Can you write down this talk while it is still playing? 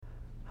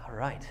All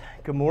right.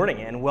 Good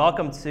morning and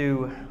welcome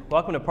to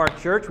Park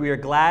Church. We're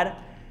glad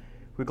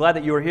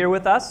that you are here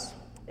with us.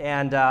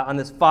 And on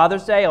this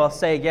Father's Day, I'll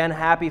say again,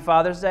 Happy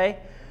Father's Day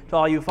to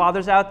all you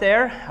fathers out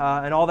there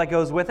and all that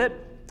goes with it.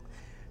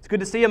 It's good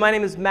to see you. My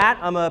name is Matt.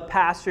 I'm a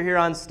pastor here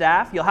on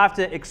staff. You'll have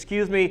to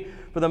excuse me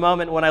for the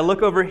moment. When I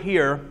look over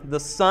here, the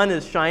sun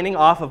is shining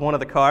off of one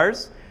of the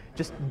cars,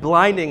 just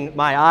blinding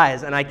my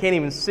eyes, and I can't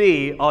even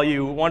see all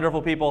you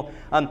wonderful people,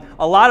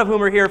 a lot of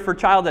whom are here for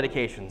child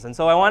dedications. And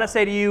so I want to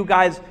say to you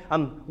guys,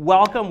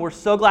 welcome. We're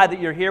so glad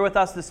that you're here with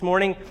us this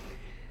morning.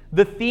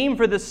 The theme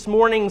for this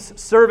morning's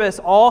service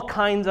all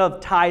kinds of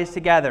ties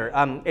together.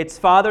 It's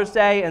Father's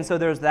Day, and so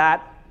there's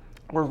that.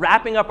 We're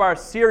wrapping up our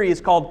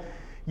series called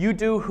You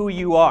Do Who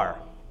You Are.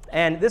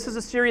 And this is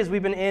a series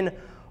we've been in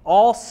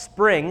all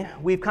spring.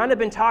 We've kind of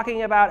been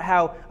talking about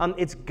how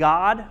it's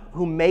God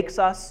who makes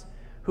us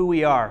who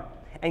we are.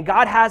 And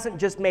God hasn't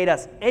just made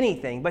us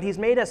anything, but He's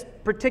made us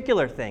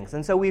particular things.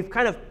 And so we've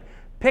kind of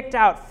picked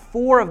out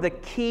 4 of the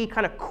key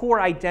kind of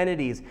core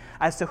identities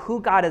as to who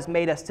God has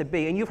made us to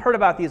be. And you've heard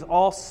about these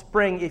all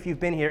spring if you've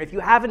been here. If you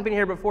haven't been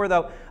here before,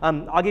 though,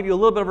 I'll give you a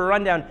little bit of a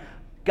rundown.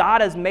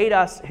 God has made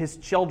us His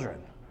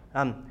children.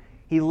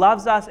 He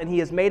loves us and He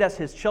has made us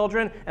His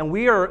children, and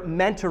we are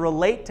meant to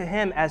relate to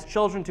Him as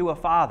children to a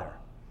father.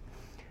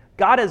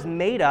 God has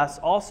made us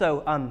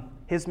also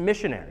His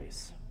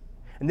missionaries.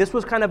 And this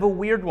was kind of a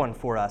weird one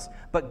for us,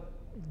 but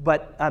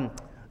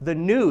the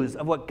news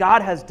of what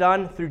God has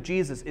done through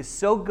Jesus is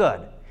so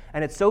good,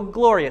 and it's so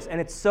glorious,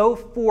 and it's so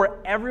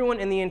for everyone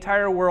in the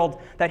entire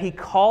world that He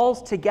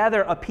calls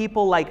together a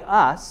people like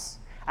us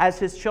as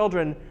His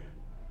children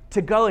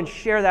to go and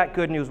share that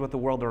good news with the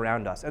world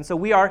around us. And so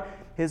we are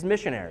His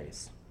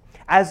missionaries.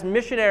 As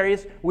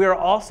missionaries, we are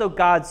also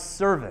God's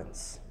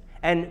servants.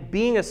 And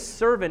being a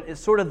servant is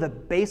sort of the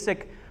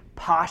basic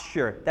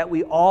posture that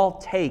we all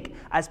take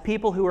as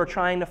people who are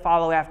trying to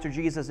follow after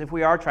Jesus, if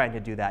we are trying to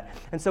do that.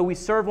 And so we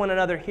serve one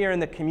another here in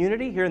the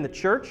community, here in the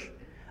church.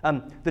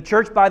 The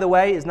church, by the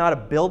way, is not a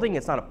building,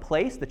 it's not a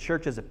place. The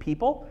church is a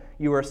people.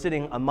 You are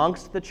sitting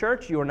amongst the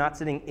church. You are not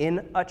sitting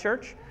in a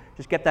church.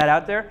 Just get that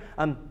out there.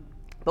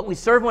 But we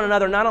serve one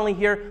another not only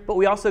here, but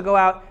we also go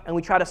out and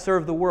we try to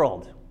serve the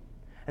world.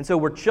 And so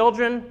we're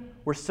children,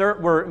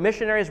 we're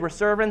missionaries, we're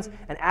servants,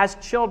 and as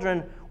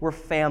children, we're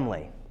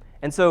family.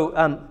 And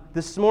so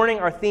this morning,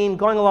 our theme,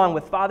 going along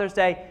with Father's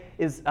Day,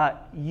 is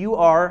you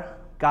are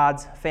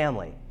God's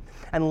family.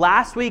 And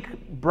last week,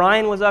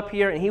 Brian was up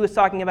here, and he was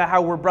talking about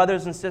how we're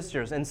brothers and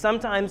sisters. And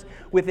sometimes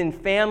within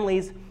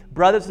families,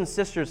 brothers and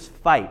sisters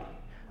fight.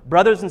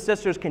 Brothers and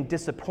sisters can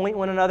disappoint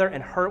one another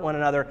and hurt one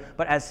another.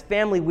 But as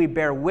family, we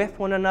bear with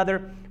one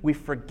another, we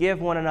forgive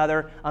one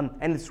another, and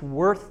it's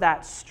worth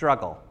that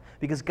struggle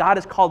because God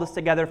has called us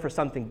together for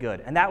something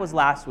good. And that was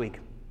last week.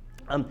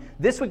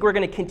 This week we're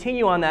going to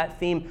continue on that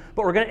theme,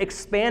 but we're going to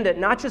expand it,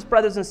 not just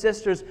brothers and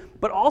sisters,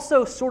 but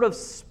also sort of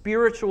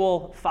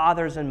spiritual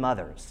fathers and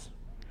mothers.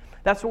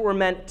 That's what we're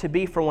meant to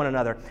be for one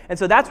another. And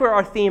so that's where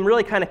our theme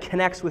really kind of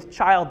connects with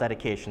child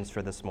dedications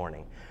for this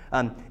morning.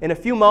 In a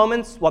few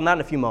moments, well, not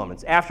in a few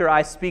moments, after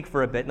I speak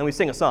for a bit and then we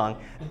sing a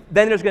song,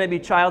 then there's going to be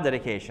child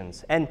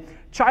dedications. And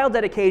child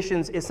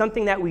dedications is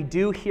something that we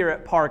do here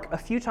at Park a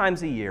few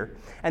times a year.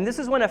 And this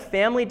is when a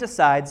family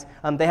decides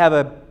they have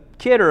a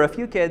kid or a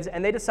few kids,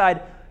 and they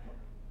decide,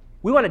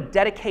 we want to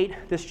dedicate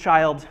this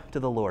child to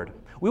the Lord.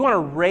 We want to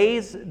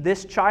raise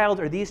this child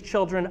or these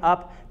children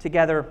up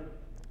together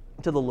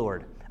to the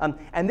Lord.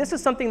 And this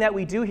is something that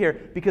we do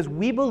here because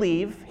we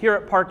believe here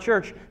at Park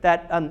Church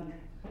that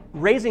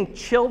raising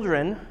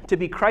children to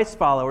be Christ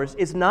followers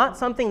is not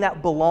something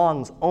that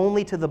belongs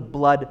only to the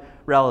blood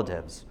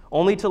relatives,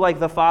 only to like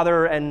the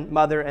father and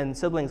mother and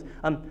siblings,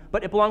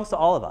 but it belongs to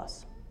all of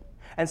us.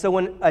 And so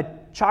when a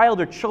child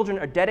or children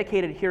are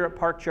dedicated here at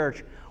Park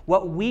Church,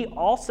 what we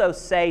also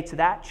say to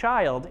that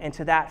child and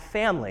to that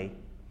family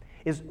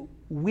is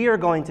we are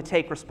going to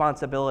take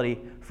responsibility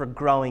for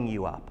growing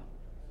you up.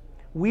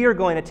 We are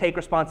going to take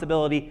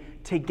responsibility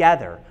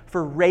together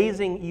for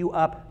raising you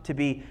up to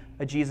be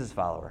a Jesus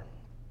follower.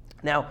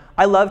 Now,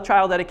 I love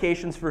child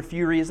dedications for a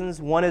few reasons.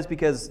 One is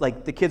because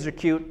the kids are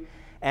cute,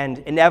 and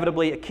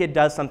inevitably a kid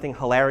does something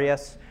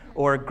hilarious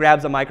or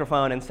grabs a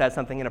microphone and says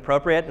something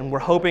inappropriate, and we're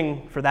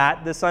hoping for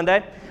that this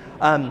Sunday.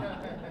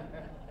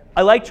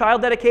 I like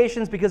child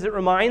dedications because it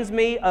reminds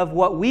me of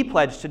what we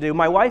pledge to do,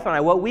 my wife and I,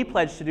 what we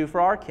pledge to do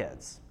for our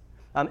kids,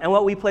 and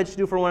what we pledge to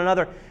do for one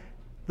another.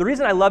 The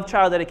reason I love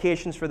child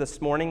dedications for this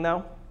morning,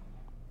 though,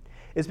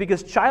 is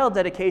because child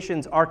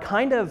dedications are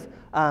kind of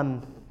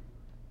a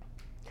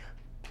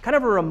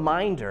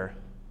reminder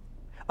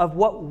of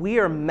what we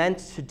are meant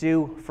to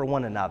do for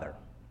one another.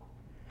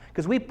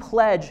 Because we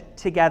pledge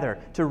together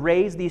to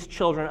raise these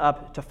children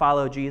up to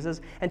follow Jesus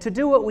and to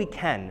do what we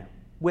can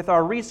with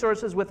our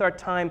resources, with our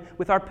time,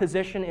 with our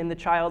position in the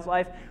child's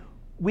life.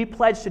 We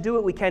pledge to do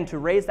what we can to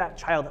raise that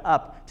child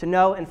up to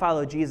know and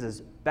follow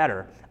Jesus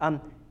better. And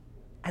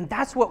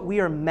that's what we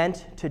are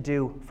meant to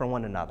do for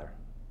one another,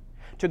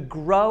 to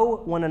grow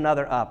one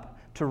another up,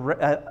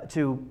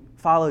 to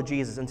follow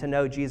Jesus and to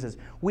know Jesus.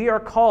 We are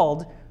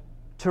called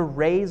to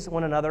raise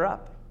one another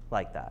up.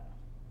 like that.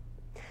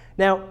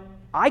 Now,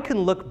 I can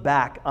look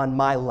back on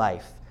my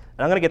life,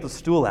 and I'm going to get the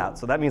stool out,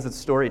 so that means it's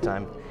story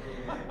time.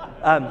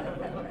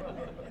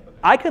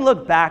 I can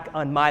look back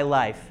on my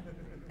life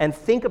and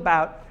think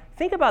about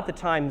the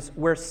times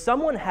where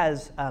someone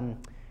has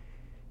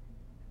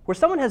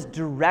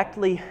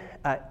directly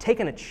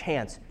taken a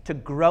chance to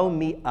grow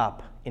me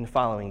up in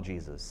following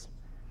Jesus.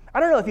 I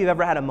don't know if you've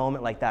ever had a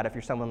moment like that if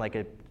you're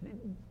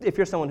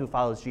someone who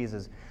follows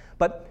Jesus,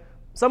 but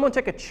someone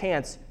took a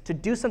chance to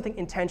do something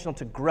intentional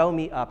to grow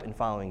me up in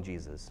following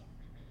Jesus.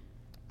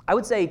 I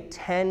would say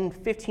 10,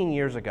 15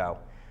 years ago,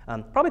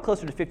 probably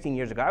closer to 15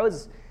 years ago, I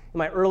was in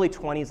my early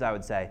 20s, I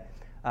would say,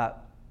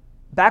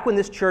 back when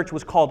this church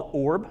was called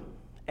Orb,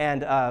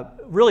 and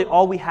really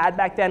all we had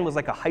back then was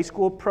like a high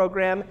school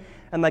program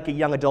and like a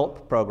young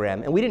adult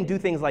program, and we didn't do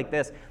things like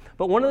this.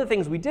 But one of the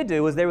things we did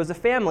do was there was a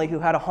family who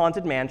had a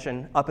haunted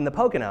mansion up in the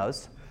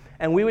Poconos,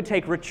 and we would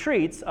take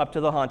retreats up to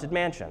the haunted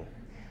mansion.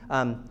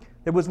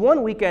 There was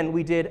one weekend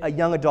we did a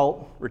young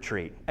adult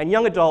retreat, and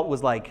young adult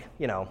was like,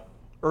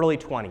 early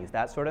 20s,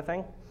 that sort of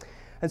thing.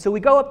 And so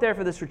we go up there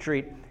for this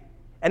retreat,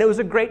 and it was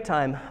a great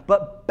time,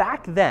 but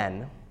back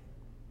then,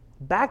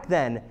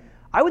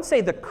 I would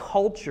say the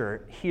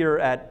culture here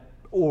at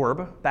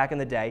Orb, back in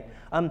the day,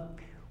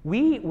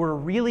 we were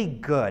really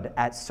good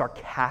at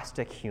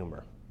sarcastic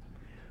humor.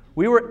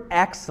 We were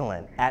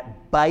excellent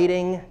at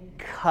biting,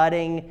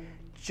 cutting,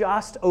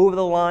 just over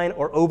the line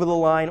or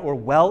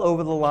well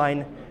over the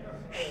line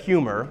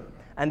humor.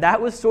 And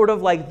that was sort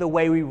of like the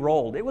way we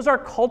rolled. It was our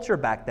culture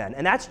back then.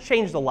 And that's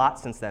changed a lot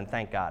since then,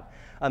 thank God.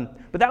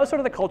 But that was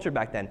sort of the culture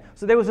back then.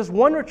 So there was this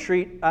one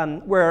retreat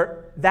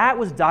where that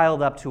was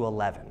dialed up to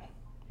 11,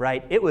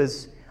 right? It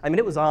was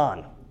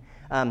on.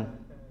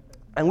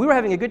 And we were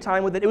having a good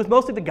time with it. It was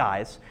mostly the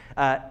guys.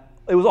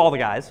 It was all the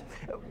guys.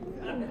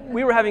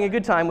 We were having a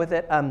good time with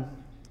it. And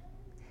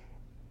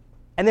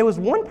there was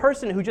one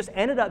person who just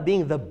ended up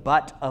being the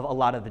butt of a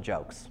lot of the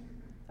jokes.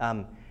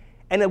 And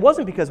it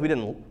wasn't because we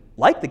didn't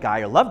like the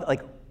guy or love,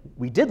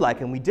 we did like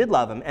him, we did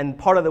love him, and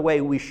part of the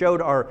way we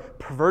showed our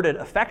perverted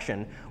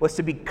affection was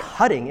to be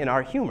cutting in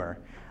our humor.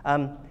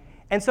 And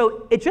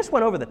so it just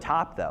went over the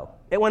top, though.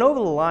 It went over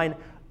the line.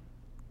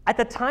 At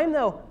the time,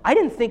 though, I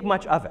didn't think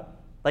much of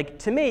it.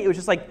 To me, it was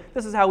just like,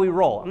 this is how we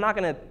roll. I'm not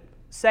going to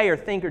say or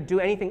think or do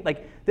anything.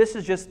 This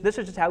is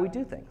just how we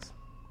do things.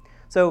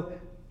 So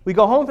we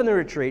go home from the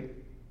retreat.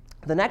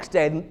 The next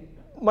day,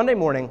 Monday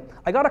morning,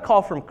 I got a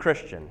call from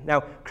Christian.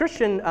 Now,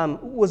 Christian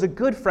was a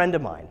good friend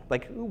of mine.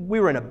 We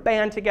were in a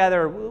band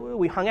together.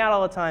 We hung out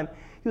all the time.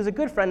 He was a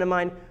good friend of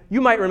mine. You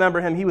might remember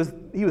him. He was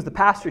the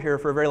pastor here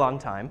for a very long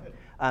time.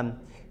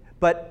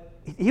 But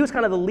he was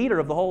kind of the leader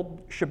of the whole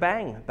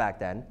shebang back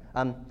then.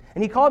 And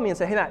he called me and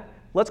said, hey, Matt,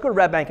 let's go to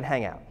Red Bank and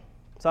hang out.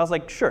 So I was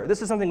like, sure.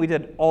 This is something we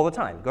did all the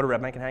time, go to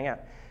Red Bank and hang out.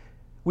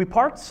 We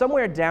parked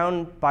somewhere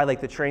down by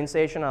the train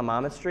station on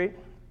Monmouth Street.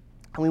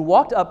 And we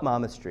walked up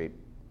Monmouth Street.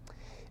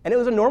 And it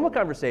was a normal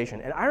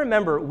conversation. And I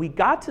remember we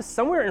got to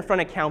somewhere in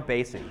front of Count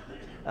Basie,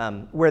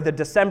 where the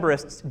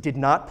Decemberists did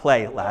not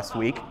play last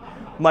week,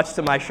 much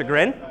to my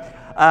chagrin.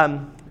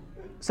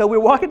 So we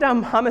were walking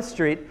down Monmouth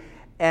Street,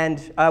 and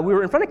we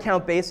were in front of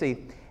Count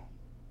Basie,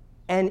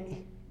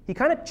 and he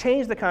kind of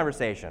changed the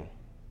conversation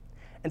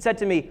and said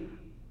to me,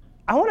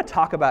 I want to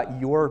talk about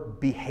your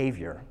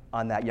behavior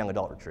on that young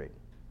adult retreat.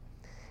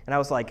 And I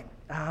was like,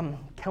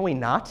 can we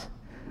not?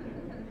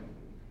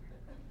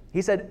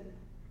 He said,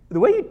 the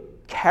way you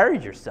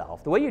carried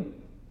yourself, the way you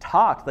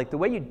talked, the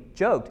way you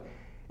joked,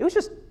 it was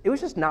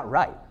just not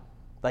right.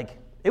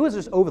 It was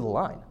just over the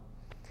line.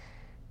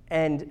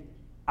 And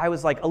I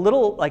was a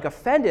little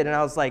offended, and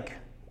I was like,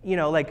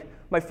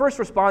 my first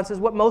response is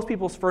what most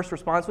people's first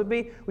response would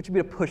be, which would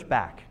be to push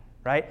back,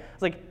 right? I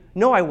was like,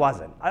 no, I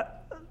wasn't.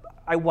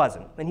 I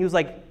wasn't. And he was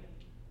like,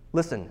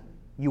 listen,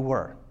 you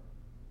were.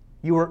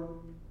 You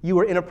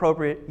were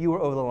inappropriate. You were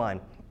over the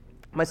line.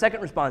 My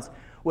second response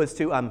was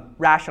to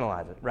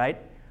rationalize it, right?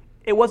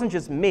 It wasn't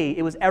just me,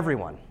 it was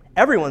everyone.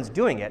 Everyone's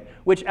doing it,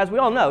 which, as we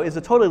all know, is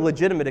a totally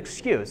legitimate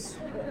excuse.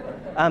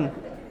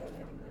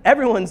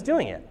 Everyone's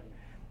doing it.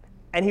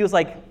 And he was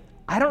like,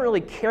 I don't really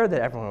care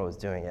that everyone was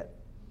doing it.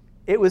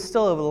 It was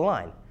still over the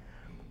line.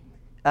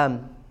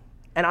 And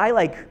I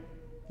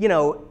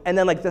and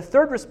then the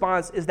third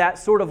response is that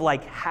sort of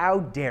how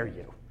dare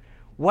you?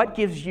 What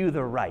gives you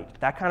the right?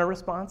 That kind of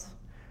response.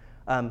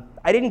 I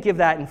didn't give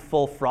that in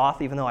full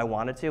froth, even though I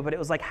wanted to, but it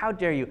was how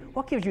dare you?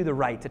 What gives you the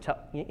right to tell,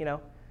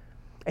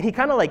 And he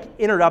kind of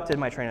interrupted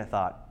my train of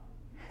thought.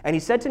 And he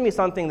said to me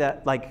something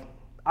that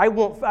I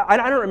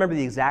don't remember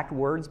the exact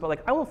words,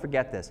 but I won't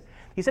forget this.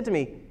 He said to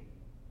me,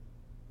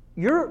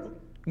 you're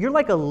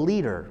like a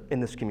leader in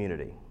this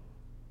community.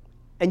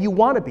 And you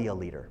want to be a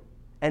leader.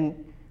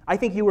 And I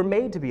think you were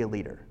made to be a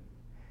leader.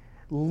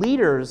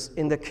 Leaders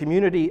in the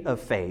community of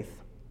faith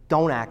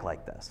don't act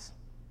like this.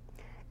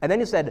 And then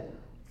he said,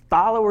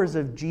 followers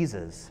of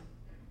Jesus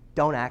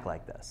don't act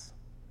like this.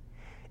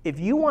 If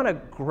you want to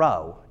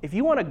grow, if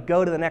you want to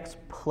go to the next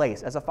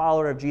place as a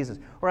follower of Jesus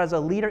or as a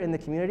leader in the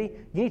community,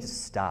 you need to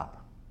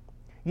stop.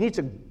 You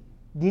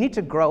need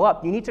to grow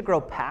up. You need to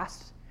grow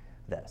past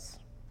this.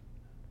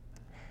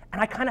 And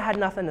I kind of had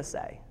nothing to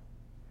say,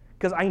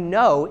 because I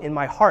know in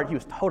my heart he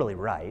was totally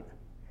right.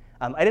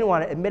 I didn't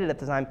want to admit it at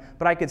the time,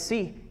 but I could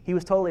see he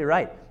was totally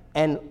right.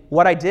 And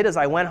what I did is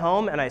I went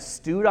home and I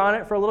stewed on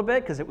it for a little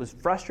bit because it was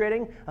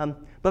frustrating.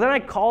 But then I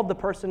called the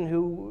person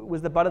who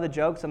was the butt of the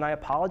jokes, and I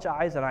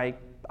apologized, and I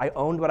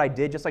owned what I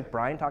did, just like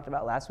Brian talked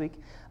about last week.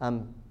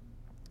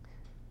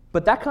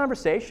 But that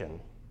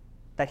conversation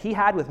that he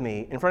had with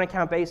me in front of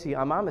Count Basie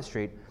on Monmouth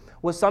Street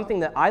was something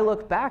that I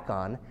look back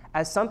on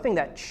as something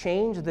that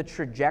changed the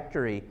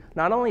trajectory,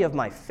 not only of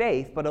my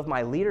faith, but of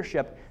my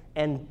leadership,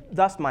 and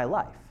thus my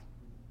life.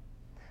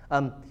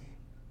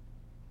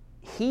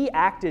 He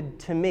acted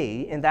to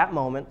me in that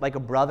moment like a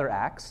brother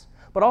acts,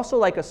 but also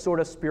like a sort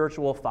of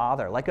spiritual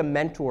father, like a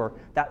mentor,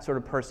 that sort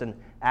of person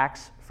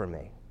acts for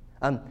me.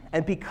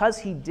 And because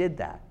he did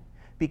that,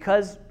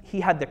 because he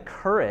had the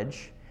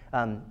courage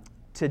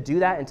to do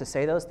that and to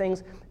say those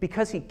things,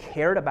 because he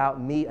cared about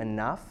me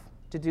enough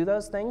to do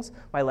those things,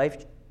 my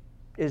life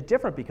is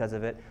different because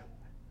of it.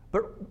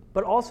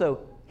 But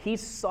also, he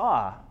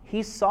saw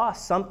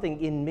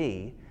something in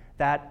me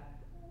that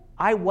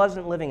I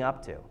wasn't living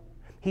up to.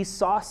 He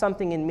saw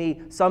something in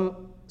me,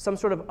 some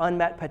sort of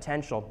unmet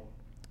potential.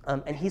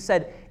 And he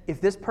said,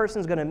 if this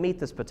person's going to meet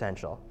this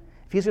potential,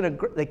 if he's going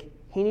to,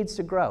 he needs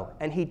to grow.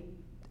 And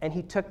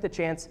he took the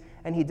chance,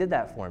 and he did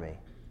that for me.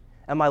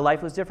 And my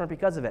life was different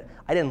because of it.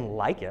 I didn't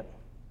like it.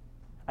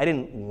 I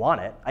didn't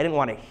want it. I didn't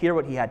want to hear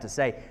what he had to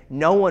say.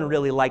 No one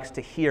really likes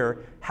to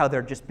hear how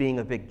they're just being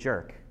a big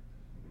jerk.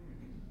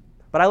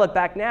 But I look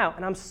back now,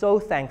 and I'm so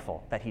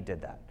thankful that he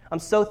did that. I'm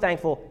so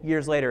thankful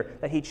years later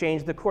that he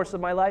changed the course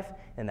of my life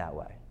in that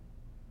way.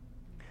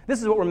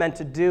 This is what we're meant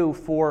to do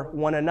for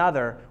one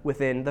another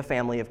within the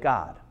family of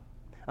God.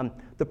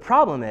 The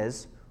problem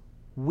is,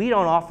 we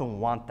don't often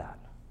want that.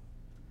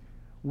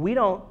 We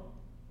don't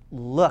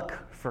look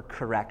for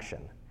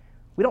correction.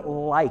 We don't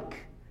like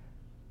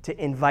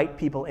to invite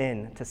people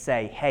in to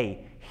say,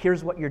 hey,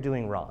 here's what you're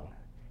doing wrong.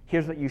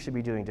 Here's what you should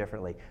be doing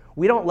differently.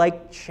 We don't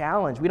like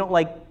challenge. We don't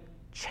like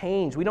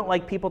change. We don't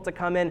like people to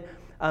come in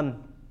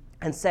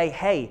and say,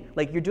 hey,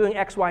 you're doing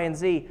X, Y, and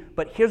Z,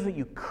 but here's what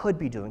you could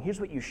be doing. Here's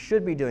what you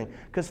should be doing.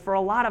 Because for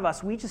a lot of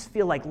us, we just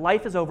feel like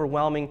life is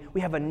overwhelming.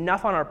 We have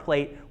enough on our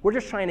plate. We're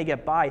just trying to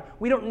get by.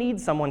 We don't need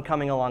someone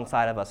coming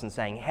alongside of us and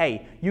saying,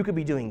 hey, you could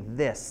be doing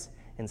this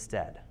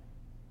instead,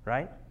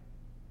 right?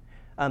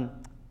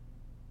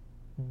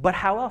 But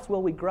how else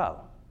will we grow?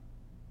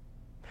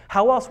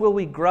 How else will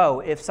we grow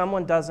if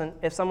someone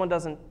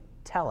doesn't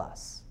tell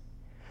us?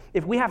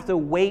 If we have to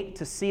wait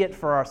to see it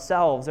for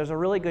ourselves, there's a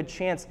really good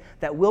chance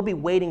that we'll be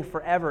waiting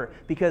forever,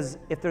 because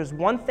if there's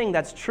one thing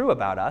that's true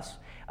about us,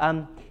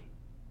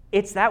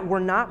 it's that we're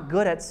not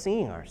good at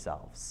seeing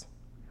ourselves.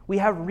 We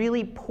have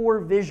really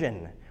poor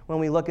vision when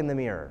we look in the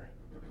mirror.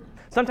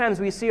 Sometimes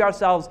we see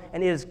ourselves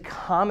and it is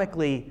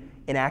comically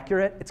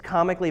inaccurate, it's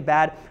comically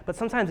bad, but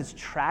sometimes it's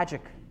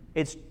tragic.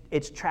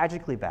 It's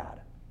tragically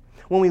bad.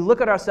 When we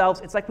look at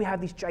ourselves, it's like we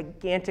have these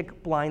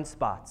gigantic blind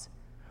spots,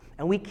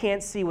 and we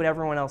can't see what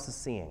everyone else is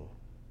seeing.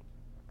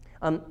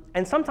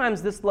 And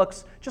sometimes this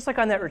looks just like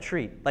on that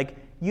retreat. Like,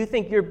 you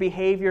think your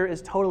behavior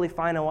is totally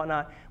fine and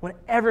whatnot, when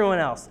everyone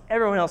else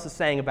is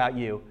saying about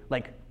you,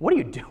 what are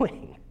you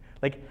doing?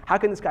 How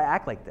can this guy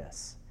act like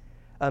this?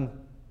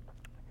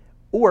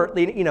 Or,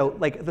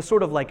 the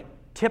sort of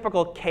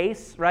typical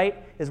case,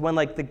 right, is when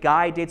the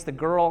guy dates the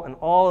girl and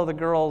all of the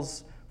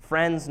girl's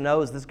friends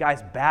knows this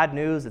guy's bad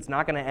news, it's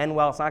not going to end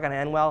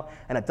well,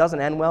 and it doesn't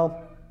end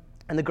well.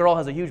 And the girl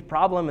has a huge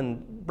problem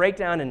and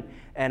breakdown,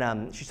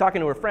 and she's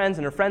talking to her friends,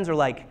 and her friends are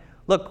like,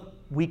 look,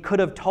 we could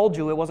have told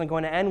you it wasn't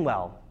going to end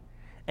well.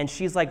 And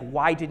she's like,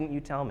 why didn't you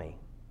tell me?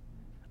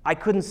 I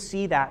couldn't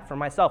see that for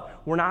myself.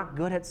 We're not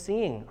good at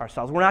seeing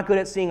ourselves. We're not good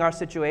at seeing our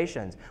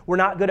situations. We're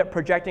not good at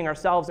projecting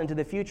ourselves into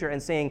the future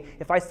and saying,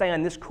 if I stay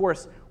on this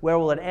course, where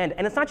will it end?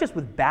 And it's not just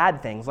with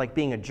bad things like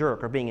being a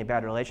jerk or being in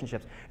bad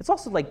relationships. It's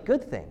also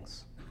good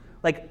things.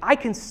 I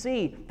can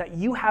see that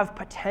you have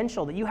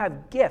potential, that you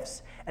have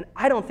gifts, and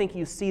I don't think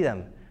you see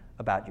them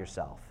about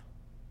yourself.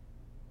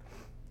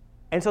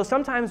 And so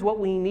sometimes what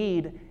we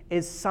need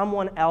is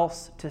someone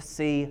else to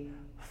see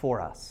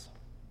for us.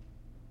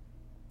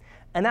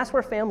 And that's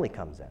where family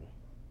comes in.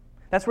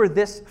 That's where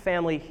this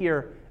family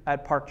here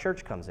at Park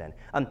Church comes in.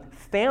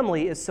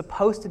 Family is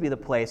supposed to be the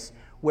place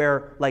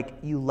where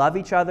you love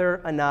each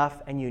other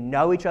enough and you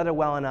know each other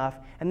well enough,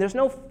 and there's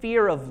no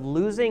fear of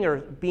losing or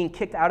being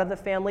kicked out of the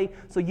family,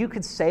 so you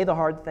could say the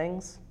hard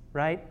things,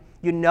 right?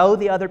 You know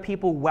the other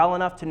people well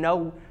enough to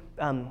know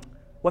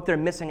what they're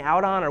missing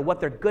out on or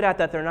what they're good at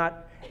that they're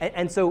not.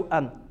 And so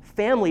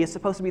family is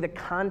supposed to be the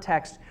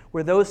context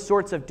where those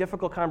sorts of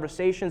difficult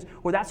conversations,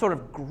 where that sort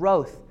of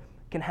growth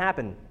can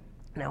happen.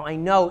 Now, I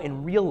know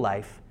in real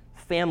life,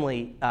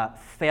 family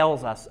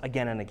fails us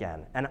again and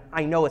again, and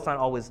I know it's not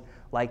always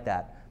like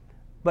that.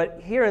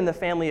 But here in the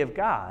family of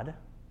God,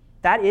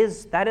 that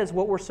is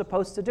what we're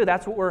supposed to do.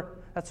 That's what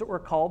we're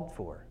called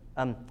for,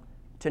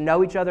 to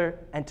know each other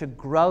and to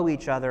grow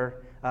each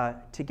other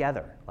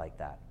together like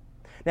that.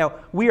 Now,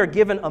 we are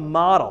given a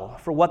model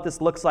for what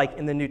this looks like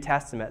in the New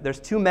Testament. There's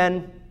two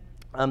men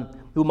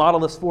who model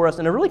this for us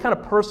in a really kind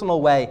of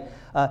personal way.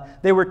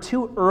 They were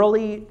two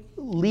early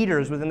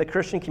leaders within the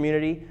Christian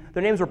community.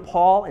 Their names were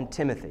Paul and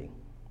Timothy.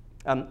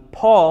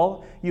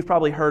 Paul, you've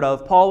probably heard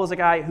of. Paul was a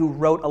guy who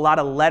wrote a lot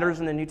of letters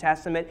in the New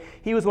Testament.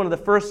 He was one of the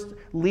first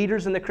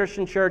leaders in the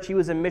Christian church. He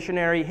was a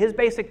missionary. His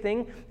basic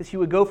thing is he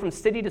would go from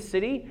city to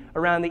city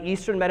around the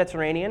Eastern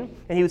Mediterranean,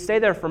 and he would stay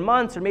there for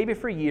months or maybe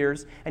for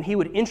years, and he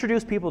would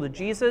introduce people to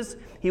Jesus.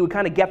 He would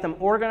kind of get them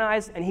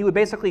organized, and he would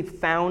basically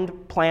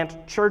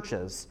plant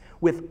churches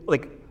with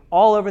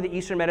all over the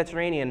Eastern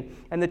Mediterranean.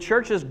 And the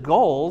church's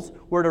goals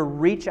were to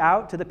reach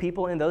out to the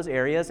people in those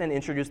areas and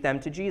introduce them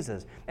to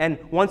Jesus. And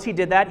once he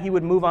did that, he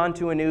would move on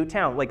to a new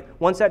town.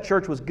 Once that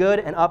church was good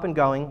and up and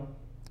going,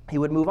 he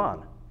would move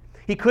on.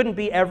 He couldn't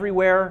be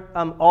everywhere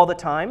all the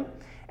time,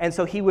 and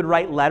so he would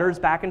write letters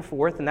back and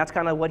forth, and that's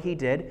kind of what he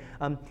did.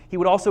 He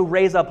would also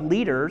raise up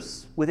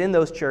leaders within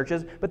those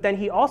churches, but then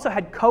he also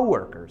had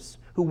co-workers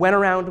who went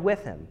around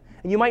with him.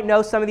 And you might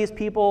know some of these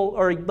people,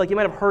 or you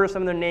might have heard of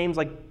some of their names,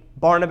 like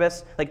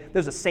Barnabas.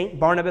 There's a St.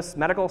 Barnabas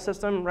medical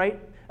system, right?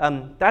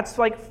 That's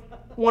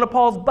one of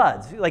Paul's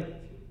buds. He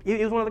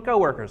was one of the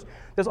co-workers.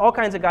 There's all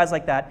kinds of guys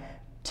like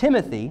that.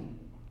 Timothy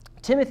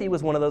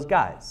was one of those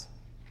guys.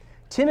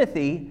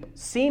 Timothy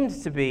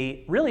seemed to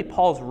be really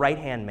Paul's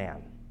right-hand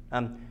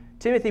man.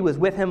 Timothy was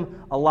with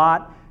him a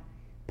lot.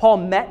 Paul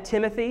met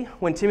Timothy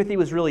when Timothy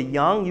was really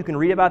young. You can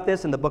read about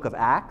this in the book of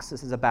Acts.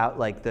 This is about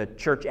the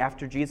church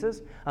after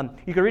Jesus.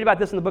 You can read about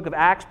this in the book of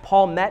Acts.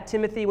 Paul met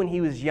Timothy when he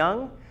was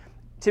young.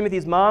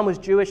 Timothy's mom was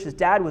Jewish, his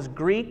dad was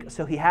Greek,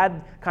 so he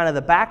had kind of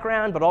the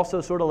background, but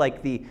also sort of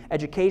the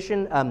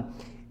education.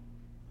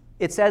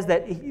 It says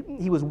that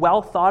he was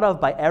well thought of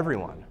by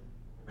everyone.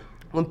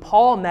 When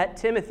Paul met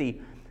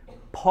Timothy,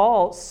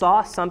 Paul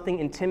saw something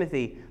in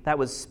Timothy that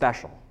was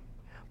special.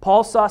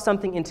 Paul saw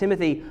something in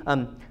Timothy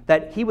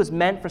that he was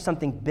meant for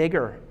something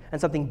bigger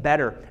and something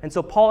better. And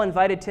so Paul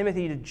invited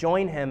Timothy to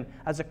join him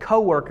as a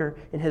co-worker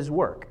in his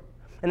work.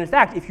 And in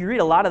fact, if you read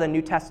a lot of the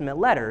New Testament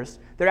letters,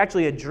 they're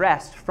actually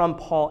addressed from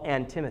Paul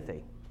and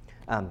Timothy.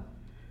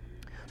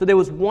 So there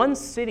was one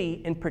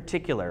city in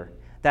particular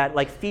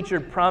that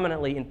featured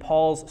prominently in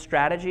Paul's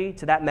strategy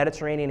to that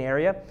Mediterranean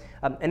area,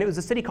 and it was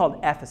a city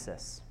called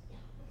Ephesus.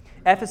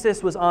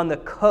 Ephesus was on the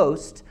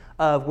coast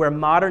of where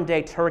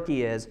modern-day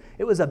Turkey is.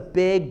 It was a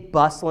big,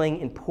 bustling,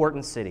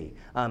 important city.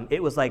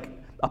 It was a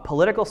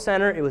political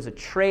center. It was a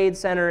trade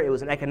center. It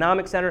was an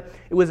economic center.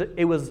 It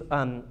was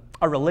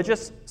a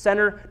religious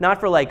center, not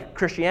for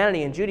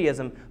Christianity and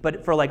Judaism,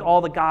 but for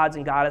all the gods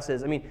and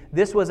goddesses. I mean,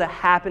 this was a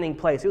happening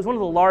place. It was one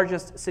of the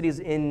largest cities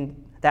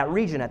in that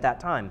region at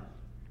that time.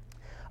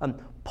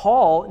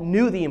 Paul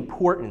knew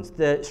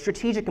the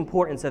strategic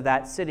importance of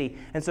that city,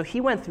 and so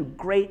he went through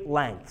great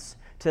lengths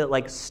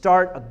to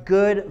start a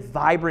good,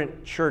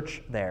 vibrant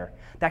church there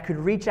that could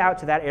reach out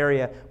to that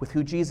area with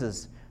who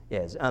Jesus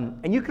is.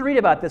 And you can read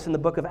about this in the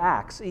book of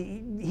Acts.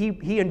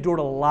 He endured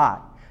a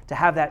lot to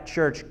have that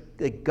church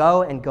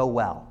go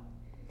well.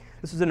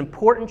 This was an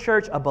important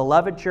church, a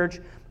beloved church,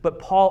 but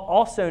Paul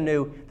also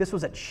knew this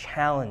was a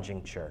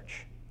challenging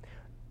church.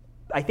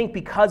 I think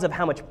because of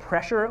how much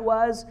pressure it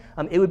was,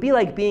 it would be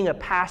like being a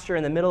pastor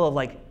in the middle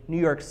of New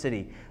York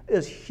City. It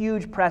was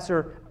huge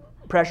pressure.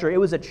 It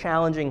was a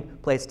challenging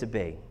place to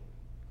be.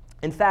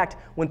 In fact,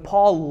 when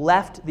Paul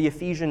left the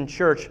Ephesian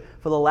church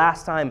for the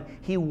last time,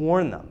 he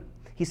warned them.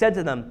 He said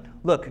to them,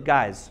 "Look,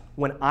 guys,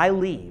 when I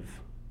leave,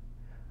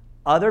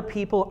 other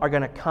people are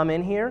going to come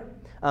in here,"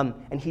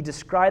 and he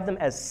described them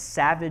as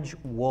savage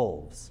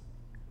wolves.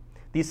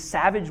 These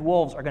savage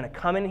wolves are going to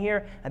come in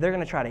here, and they're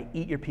going to try to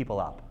eat your people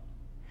up.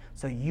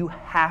 So you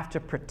have to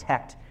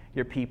protect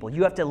your people.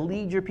 You have to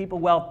lead your people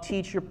well,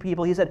 teach your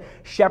people. He said,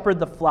 shepherd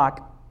the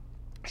flock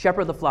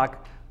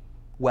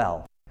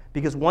well.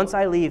 Because once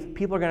I leave,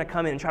 people are going to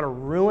come in and try to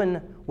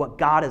ruin what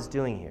God is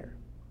doing here.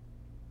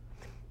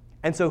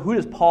 And so who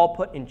does Paul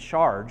put in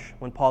charge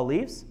when Paul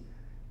leaves?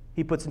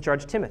 He puts in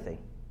charge Timothy.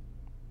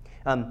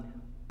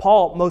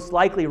 Paul most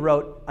likely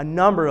wrote a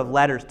number of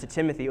letters to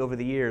Timothy over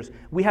the years.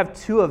 We have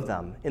two of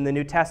them in the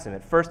New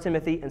Testament, 1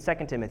 Timothy and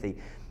 2 Timothy.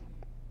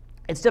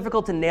 It's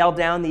difficult to nail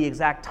down the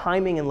exact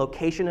timing and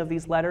location of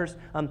these letters,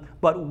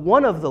 but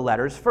one of the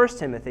letters, 1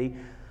 Timothy,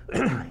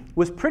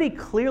 was pretty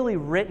clearly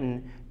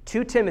written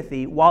to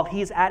Timothy while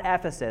he's at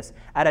Ephesus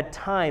at a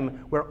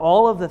time where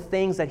all of the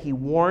things that he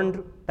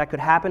warned that could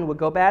happen would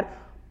go bad,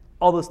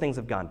 all those things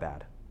have gone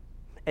bad.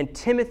 And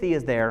Timothy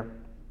is there.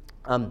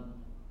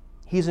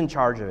 He's in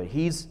charge of it.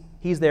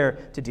 He's there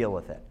to deal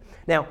with it.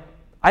 Now,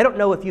 I don't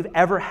know if you've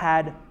ever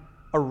had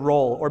a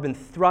role or been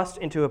thrust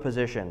into a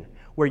position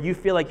where you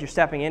feel like you're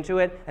stepping into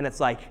it and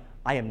it's like,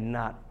 I am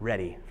not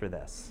ready for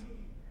this.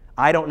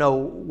 I don't know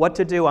what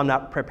to do. I'm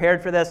not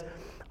prepared for this.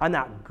 I'm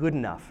not good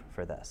enough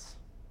for this.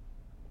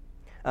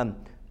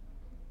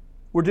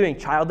 We're doing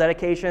child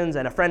dedications,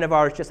 and a friend of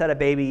ours just had a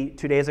baby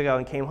 2 days ago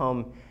and came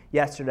home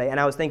yesterday, and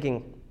I was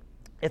thinking,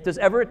 If there's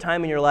ever a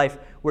time in your life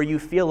where you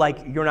feel like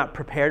you're not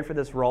prepared for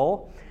this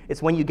role,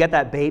 it's when you get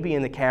that baby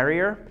in the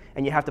carrier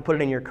and you have to put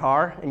it in your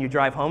car and you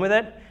drive home with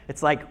it.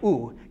 It's like,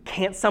 ooh,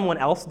 can't someone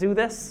else do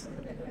this?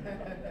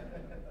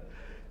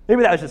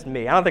 Maybe that was just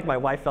me. I don't think my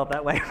wife felt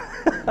that way.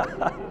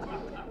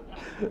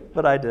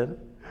 But I did.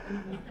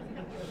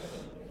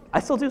 I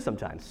still do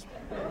sometimes.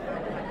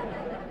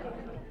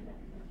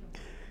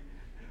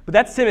 But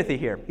that's Timothy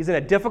here. He's in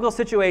a difficult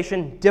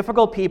situation,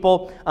 difficult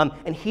people,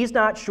 and he's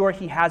not sure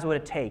he has what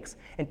it takes.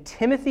 And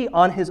Timothy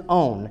on his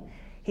own,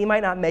 he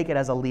might not make it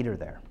as a leader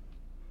there.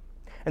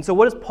 And so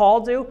what does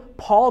Paul do?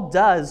 Paul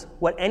does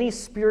what any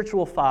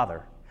spiritual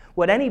father,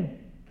 what any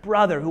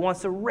brother who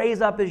wants to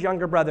raise up his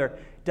younger brother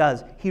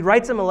does. He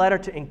writes him a letter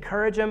to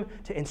encourage him,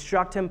 to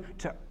instruct him,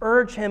 to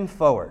urge him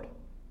forward.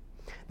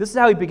 This is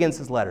how he begins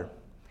his letter.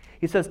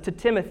 He says, "To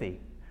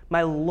Timothy,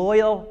 my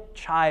loyal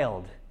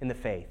child in the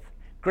faith,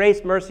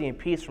 grace, mercy, and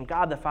peace from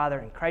God the Father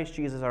and Christ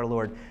Jesus our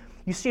Lord."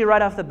 You see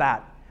right off the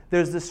bat,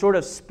 there's this sort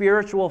of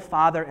spiritual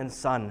father and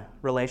son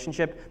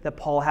relationship that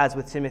Paul has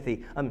with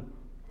Timothy.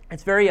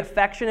 It's very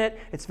affectionate,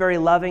 it's very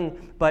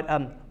loving, but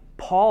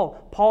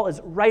Paul is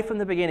right from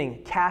the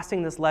beginning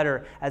casting this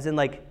letter as in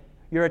like,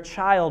 you're a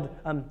child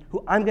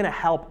who I'm going to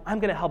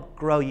help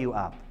grow you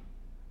up.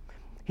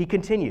 He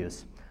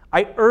continues,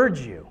 "I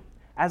urge you,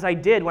 as I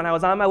did when I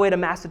was on my way to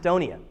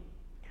Macedonia,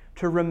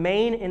 to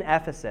remain in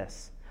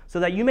Ephesus, so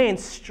that you may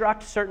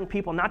instruct certain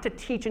people not to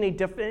teach any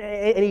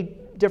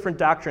different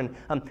doctrine."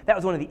 That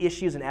was one of the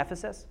issues in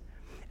Ephesus.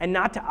 "And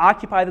not to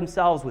occupy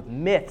themselves with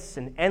myths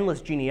and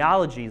endless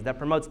genealogies that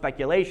promote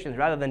speculations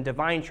rather than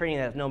divine training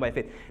that is known by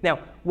faith." Now,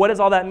 what does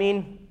all that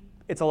mean?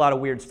 It's a lot of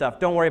weird stuff.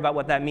 Don't worry about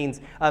what that means.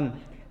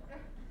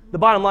 The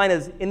bottom line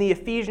is, in the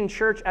Ephesian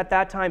church at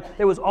that time,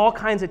 there was all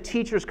kinds of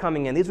teachers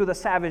coming in. These were the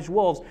savage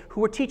wolves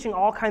who were teaching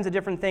all kinds of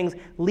different things,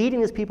 leading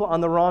these people on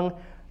the wrong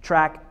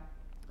track.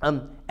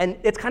 And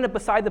it's kind of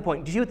beside the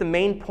point. Do you see what the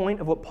main point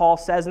of what Paul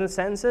says in the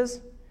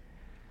sentences?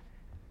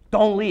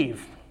 Don't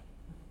leave.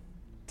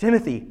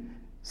 Timothy,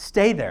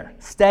 stay there.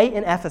 Stay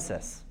in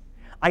Ephesus.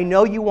 I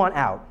know you want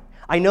out.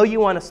 I know you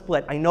want to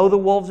split. I know the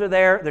wolves are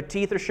there. Their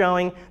teeth are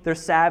showing. They're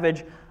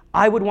savage.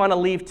 I would want to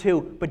leave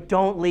too, but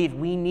don't leave.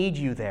 We need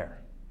you there.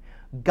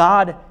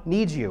 God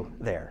needs you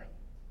there.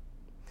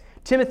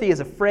 Timothy is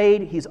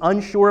afraid. He's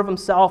unsure of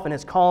himself and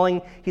his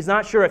calling. He's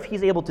not sure if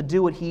he's able to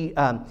do what he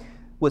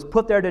was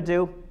put there to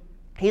do.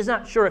 He's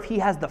not sure if he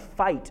has the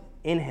fight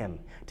in him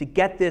to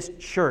get this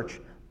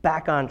church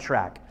back on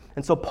track.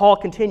 And so Paul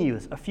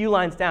continues a few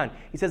lines down.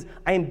 He says,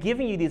 "I am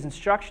giving you these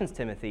instructions,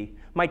 Timothy,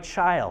 my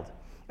child."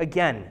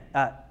 Again,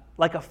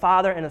 like a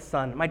father and a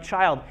son, my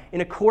child,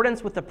 in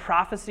accordance with the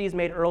prophecies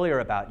made earlier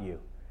about you,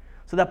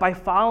 so that by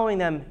following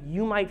them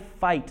you might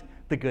fight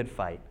the good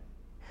fight,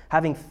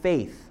 having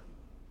faith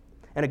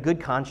and a good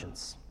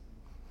conscience.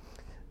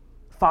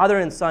 Father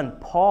and son,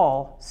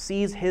 Paul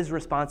sees his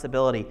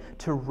responsibility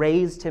to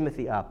raise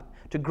Timothy up,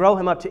 to grow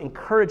him up, to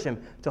encourage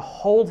him, to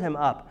hold him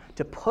up,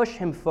 to push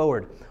him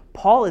forward.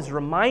 Paul is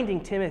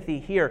reminding Timothy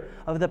here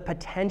of the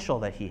potential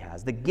that he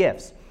has, the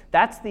gifts.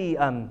 That's the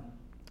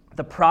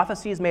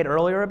prophecies made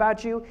earlier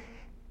about you.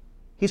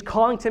 He's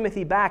calling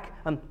Timothy back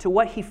to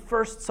what he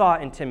first saw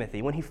in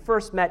Timothy, when he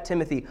first met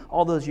Timothy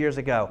all those years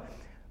ago.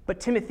 But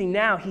Timothy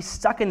now, he's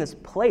stuck in this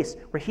place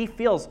where he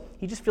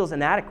just feels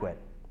inadequate.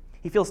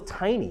 He feels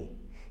tiny.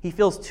 He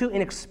feels too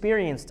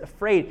inexperienced,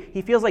 afraid.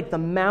 He feels like the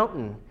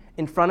mountain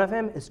in front of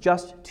him is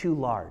just too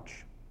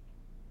large.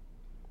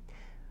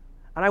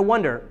 And I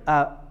wonder,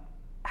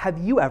 have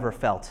you ever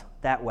felt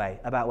that way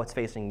about what's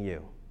facing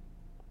you?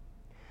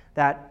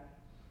 That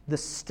the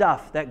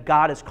stuff that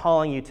God is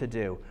calling you to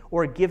do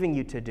or giving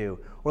you to do,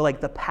 or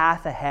like the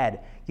path ahead,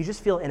 you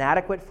just feel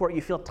inadequate for it,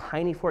 you feel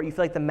tiny for it, you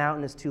feel like the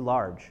mountain is too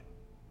large.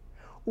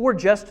 Or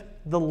just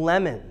the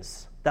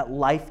lemons that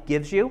life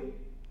gives you,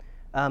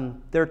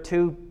 they're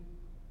too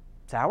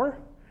sour?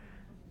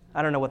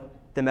 I don't know what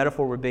the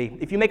metaphor would be.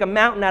 If you make a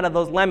mountain out of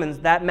those lemons,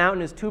 that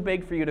mountain is too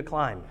big for you to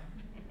climb.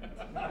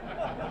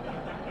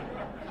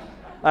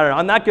 I don't know,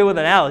 I'm not good with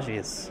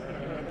analogies.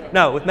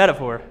 No, with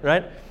metaphor,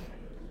 right?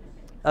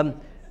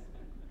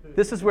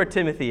 This is where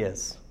Timothy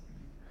is.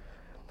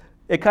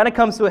 It kind of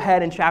comes to a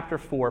head in chapter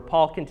 4.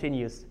 Paul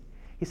continues.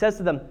 He says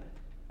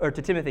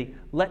to Timothy,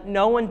 "Let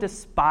no one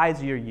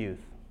despise your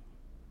youth,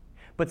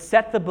 but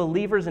set the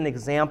believers an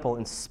example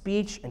in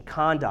speech and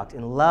conduct,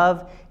 in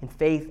love, in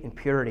faith, in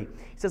purity."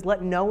 He says,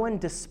 let no one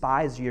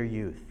despise your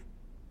youth.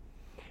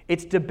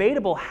 It's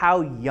debatable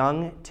how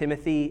young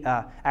Timothy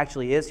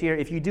actually is here.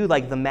 If you do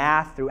like the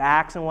math through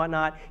Acts and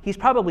whatnot, he's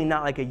probably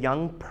not like a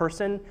young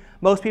person.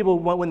 Most people,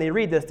 when they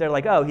read this, they're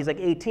like, oh, he's like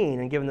 18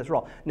 and given this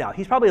role. No,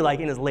 he's probably like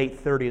in his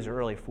late 30s or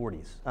early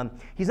 40s.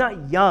 He's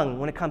not young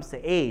when it comes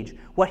to age.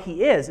 What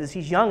he is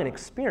he's young in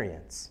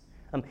experience.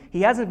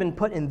 He hasn't been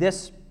put in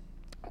this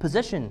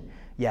position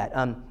yet.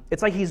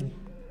 It's like he's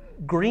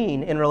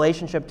green in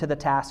relationship to the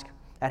task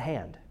at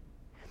hand.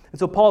 And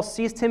so Paul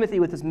sees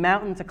Timothy with this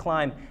mountain to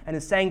climb and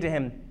is saying to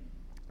him,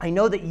 I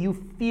know that you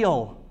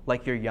feel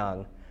like you're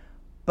young,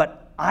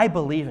 but I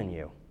believe in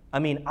you.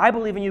 I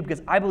believe in you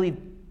because I believe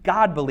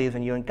God believes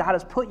in you, and God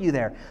has put you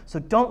there. So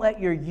don't let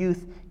your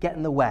youth get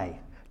in the way.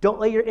 Don't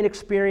let your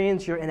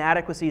inexperience, your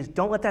inadequacies,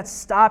 don't let that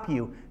stop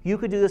you. You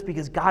could do this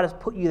because God has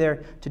put you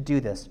there to do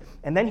this.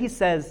 And then he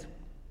says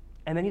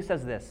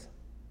this.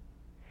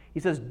 He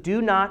says,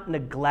 do not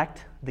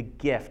neglect the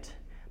gift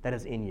that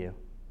is in you,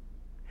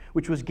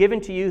 which was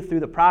given to you through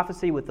the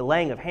prophecy with the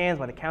laying of hands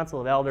by the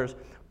council of elders.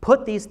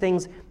 Put these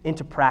things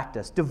into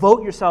practice.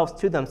 Devote yourselves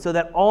to them so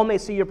that all may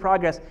see your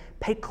progress.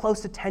 Pay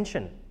close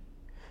attention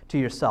to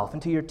yourself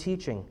and to your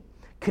teaching.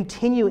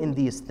 Continue in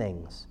these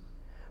things.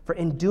 For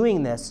in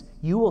doing this,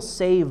 you will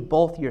save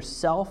both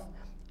yourself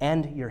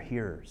and your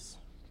hearers.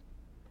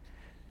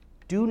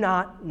 Do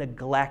not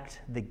neglect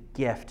the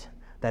gift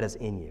that is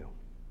in you.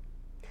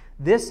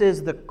 This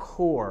is the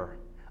core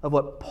of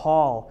what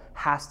Paul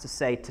has to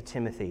say to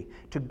Timothy,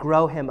 to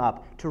grow him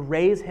up, to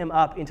raise him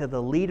up into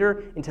the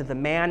leader, into the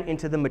man,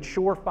 into the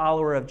mature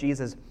follower of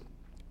Jesus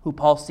who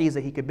Paul sees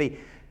that he could be.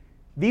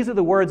 These are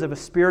the words of a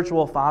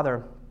spiritual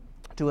father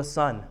to a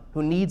son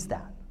who needs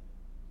that.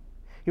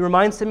 He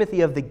reminds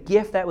Timothy of the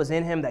gift that was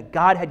in him, that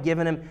God had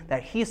given him,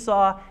 that he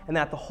saw, and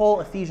that the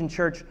whole Ephesian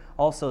church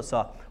also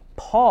saw.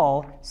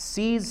 Paul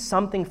sees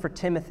something for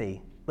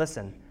Timothy,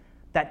 listen,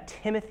 that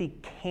Timothy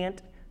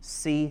can't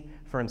see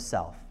for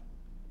himself.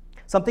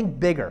 Something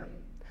bigger,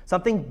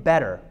 something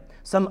better,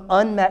 some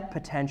unmet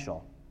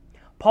potential.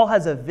 Paul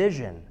has a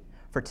vision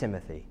for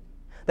Timothy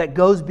that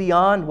goes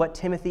beyond what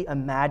Timothy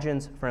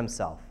imagines for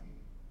himself.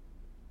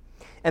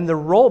 And the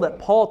role that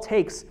Paul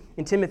takes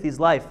in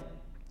Timothy's life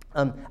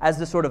as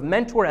this sort of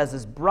mentor, as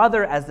this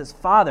brother, as this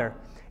father,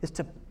 is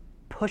to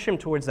push him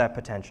towards that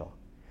potential,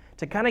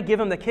 to kind of give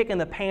him the kick in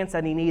the pants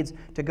that he needs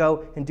to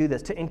go and do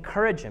this, to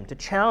encourage him, to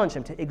challenge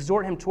him, to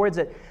exhort him towards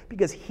it,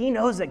 because he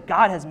knows that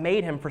God has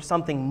made him for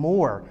something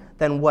more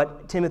than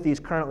what Timothy is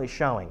currently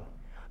showing.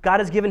 God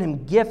has given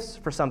him gifts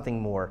for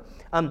something more.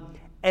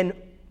 And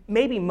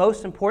maybe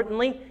most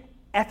importantly,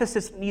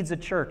 Ephesus needs a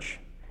church.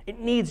 It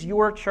needs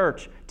your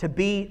church to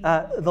be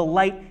the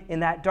light in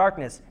that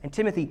darkness. And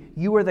Timothy,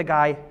 you are the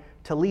guy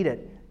to lead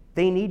it.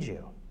 They need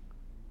you.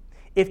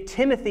 If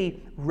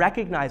Timothy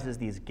recognizes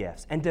these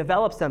gifts and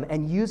develops them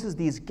and uses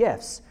these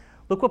gifts,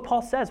 look what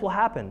Paul says will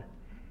happen.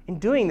 In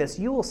doing this,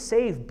 you will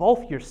save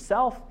both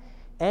yourself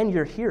and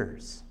your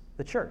hearers,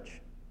 the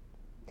church.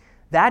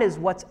 That is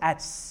what's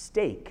at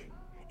stake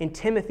in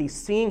Timothy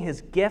seeing his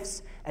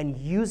gifts and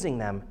using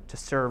them to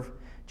serve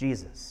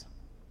Jesus.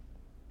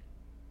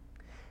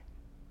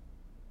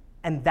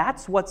 And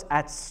that's what's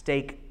at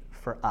stake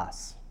for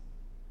us.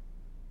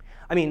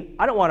 I mean,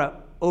 I don't want to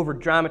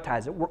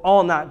over-dramatize it. We're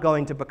all not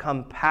going to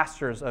become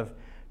pastors of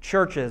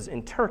churches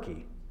in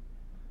Turkey.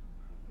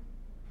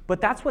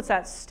 But that's what's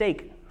at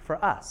stake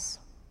for us.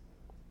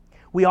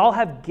 We all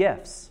have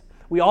gifts.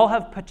 We all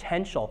have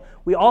potential.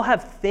 We all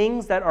have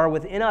things that are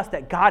within us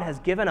that God has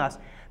given us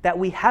that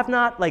we have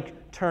not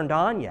turned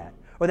on yet,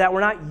 or that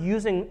we're not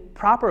using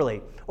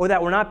properly, or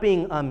that we're not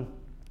being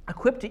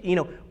equipped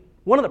to.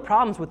 One of the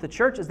problems with the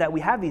church is that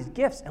we have these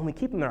gifts and we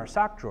keep them in our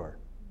sock drawer,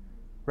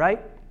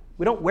 right?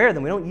 We don't wear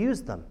them. We don't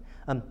use them.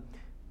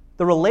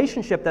 The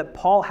relationship that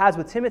Paul has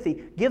with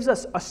Timothy gives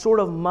us a sort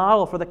of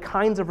model for the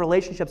kinds of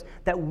relationships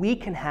that we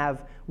can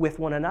have with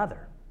one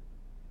another.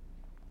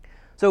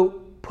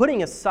 So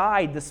putting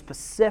aside the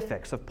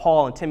specifics of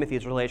Paul and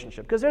Timothy's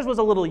relationship, because theirs was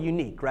a little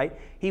unique, right?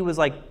 He was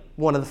like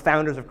one of the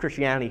founders of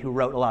Christianity who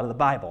wrote a lot of the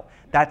Bible.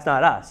 That's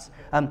not us.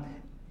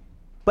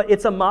 But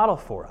it's a model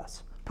for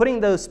us.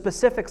 Putting those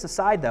specifics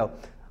aside, though,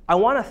 I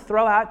want to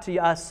throw out to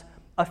us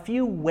a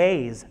few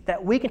ways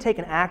that we can take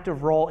an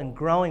active role in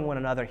growing one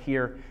another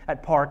here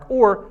at Park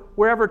or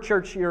wherever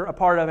church you're a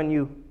part of and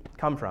you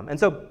come from. And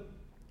so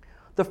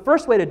the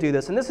first way to do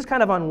this, and this is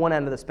kind of on one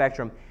end of the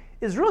spectrum,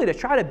 is really to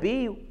try to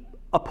be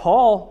a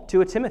Paul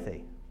to a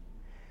Timothy.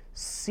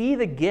 See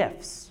the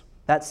gifts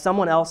that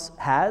someone else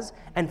has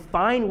and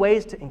find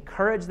ways to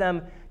encourage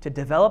them to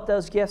develop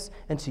those gifts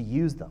and to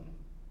use them.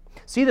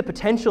 See the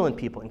potential in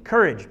people,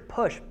 encourage,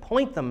 push,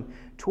 point them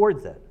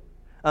towards it.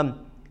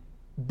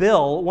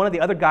 Bill, one of the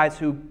other guys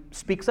who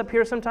speaks up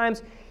here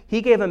sometimes, he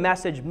gave a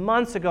message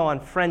months ago on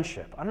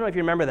friendship. I don't know if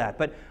you remember that,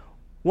 but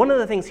one of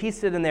the things he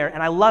said in there,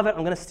 and I love it,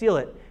 I'm going to steal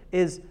it,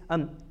 is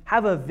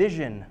have a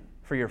vision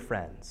for your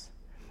friends.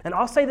 And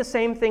I'll say the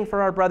same thing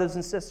for our brothers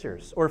and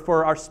sisters, or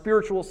for our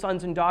spiritual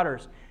sons and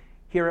daughters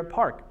here at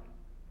Park.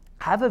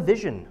 Have a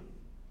vision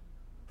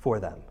for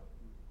them.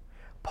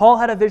 Paul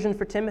had a vision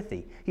for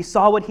Timothy. He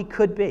saw what he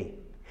could be.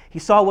 He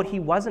saw what he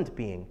wasn't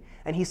being.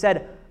 And he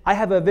said, I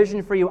have a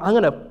vision for you. I'm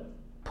going to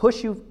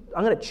push you,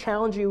 I'm going to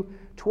challenge you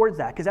towards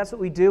that, because that's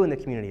what we do in the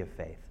community of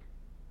faith.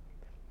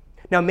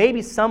 Now,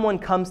 maybe someone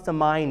comes to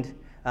mind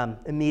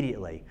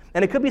immediately.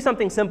 And it could be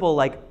something simple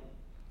like,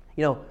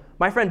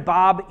 my friend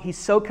Bob, he's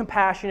so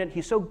compassionate,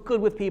 he's so good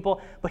with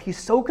people, but he's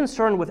so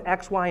concerned with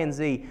X, Y, and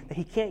Z that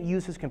he can't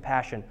use his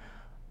compassion.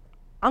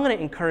 I'm going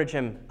to encourage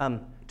him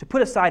to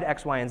put aside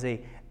X, Y, and Z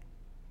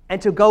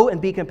and to go and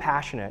be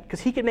compassionate,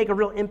 because he can make a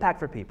real impact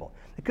for people.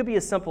 It could be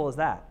as simple as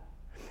that.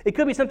 It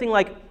could be something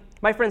like,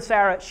 my friend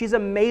Sarah, she's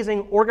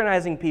amazing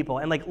organizing people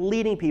and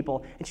leading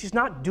people, and she's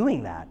not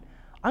doing that.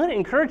 I'm going to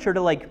encourage her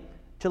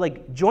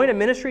to join a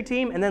ministry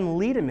team and then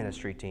lead a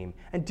ministry team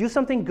and do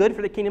something good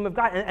for the kingdom of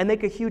God and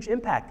make a huge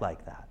impact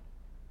like that.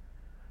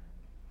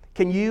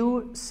 Can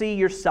you see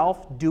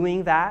yourself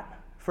doing that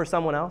for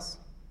someone else?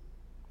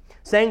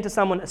 Saying to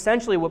someone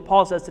essentially what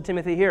Paul says to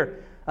Timothy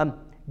here,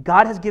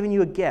 God has given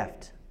you a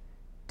gift.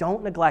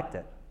 Don't neglect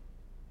it.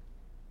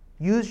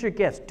 Use your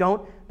gifts.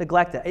 Don't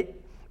neglect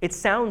it. It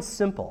sounds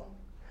simple,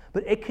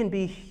 but it can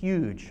be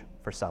huge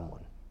for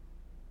someone.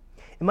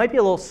 It might be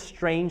a little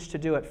strange to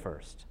do at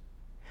first,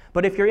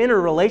 but if you're in a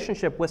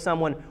relationship with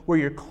someone where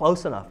you're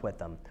close enough with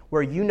them,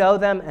 where you know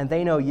them and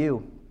they know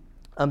you,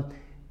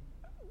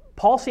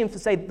 Paul seems to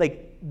say,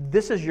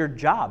 this is your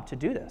job to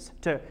do this,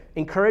 to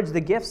encourage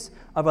the gifts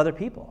of other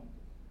people.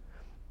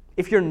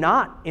 If you're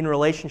not in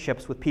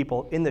relationships with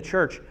people in the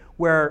church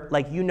where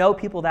you know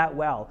people that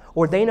well,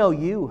 or they know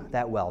you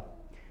that well,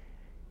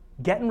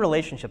 get in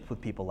relationships with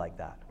people like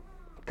that.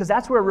 Because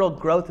that's where real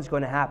growth is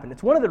going to happen.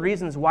 It's one of the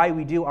reasons why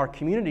we do our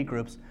community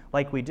groups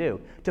like we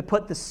do, to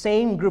put the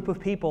same group of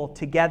people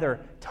together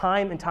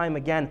time and time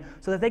again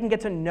so that they can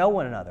get to know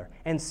one another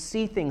and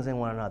see things in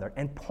one another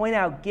and point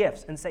out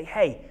gifts and say,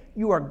 hey,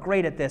 you are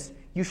great at this.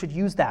 You should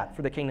use that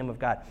for the kingdom of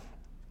God.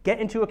 Get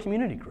into a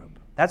community group.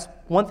 That's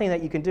one thing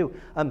that you can do.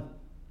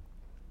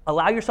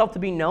 Allow yourself to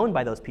be known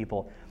by those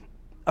people.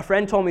 A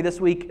friend told me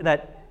this week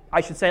that I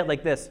should say it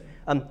like this.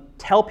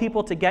 Tell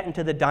people to get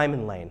into the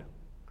diamond lane.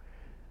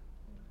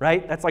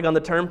 Right? That's on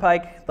the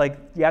turnpike.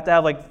 You have to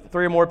have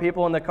 3 or more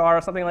people in the car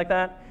or something like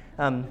that.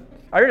 I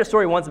heard a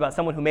story once about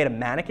someone who made a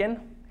mannequin,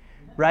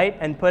 right,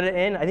 and put it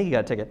in. I think you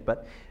got a ticket,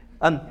 but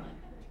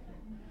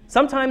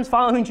sometimes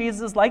following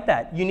Jesus is like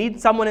that. You need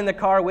someone in the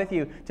car with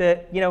you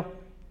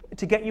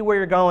to get you where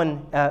you're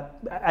going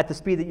at the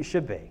speed that you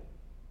should be.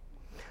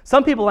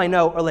 Some people I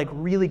know are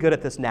really good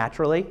at this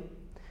naturally,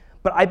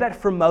 but I bet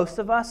for most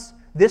of us,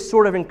 this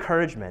sort of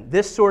encouragement,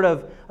 this sort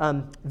of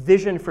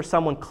vision for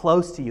someone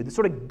close to you, this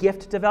sort of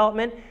gift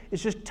development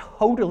is just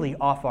totally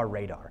off our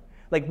radar.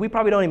 We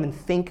probably don't even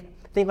think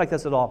like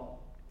this at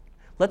all.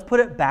 Let's put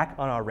it back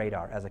on our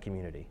radar as a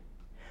community.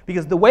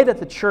 Because the way that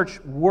the church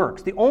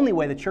works, the only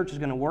way the church is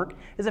going to work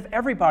is if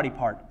every body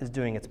part is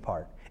doing its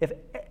part. If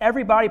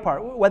every body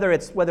part, whether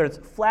it's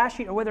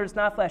flashy or whether it's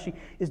not flashy,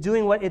 is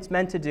doing what it's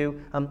meant to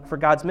do for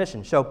God's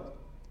mission. So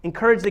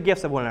encourage the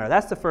gifts of one another.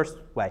 That's the first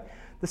way.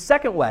 The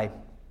second way,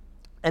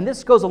 and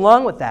this goes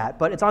along with that,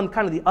 but it's on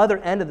kind of the other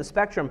end of the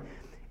spectrum,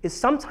 is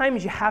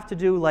sometimes you have to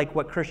do like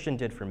what Christian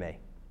did for me.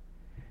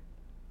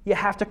 You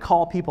have to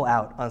call people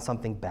out on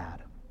something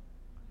bad.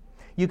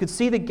 You could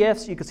see the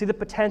gifts, you could see the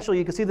potential,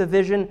 you could see the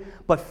vision,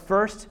 but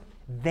first,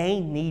 they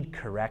need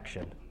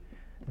correction.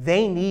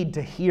 They need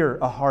to hear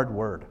a hard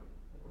word.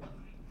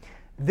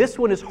 This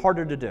one is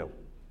harder to do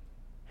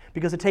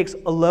because it takes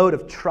a load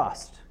of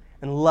trust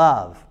and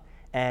love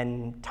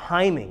and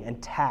timing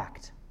and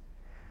tact,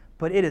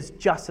 but it is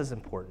just as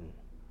important.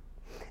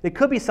 It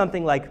could be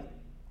something like,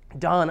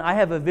 Don, I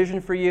have a vision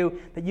for you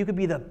that you could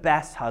be the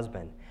best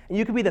husband, and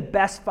you could be the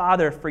best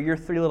father for your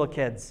 3 little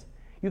kids.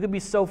 You could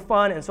be so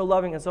fun and so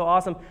loving and so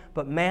awesome,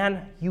 but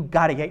man, you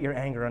got to get your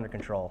anger under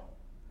control.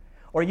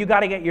 Or you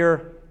got to get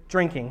your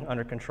drinking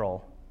under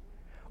control.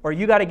 Or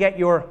you got to get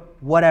your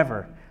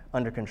whatever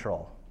under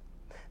control.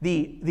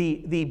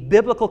 The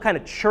biblical kind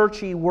of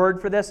churchy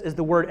word for this is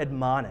the word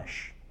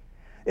admonish.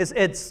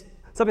 It's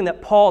something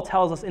that Paul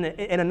tells us in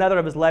another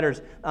of his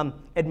letters,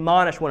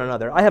 admonish one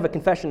another. I have a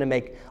confession to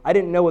make. I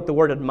didn't know what the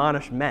word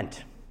admonish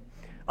meant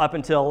up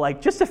until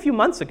like just a few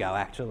months ago,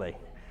 actually.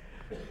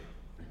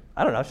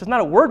 I don't know, it's just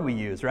not a word we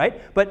use,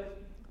 right?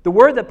 But the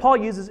word that Paul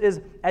uses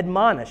is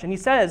admonish. And he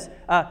says,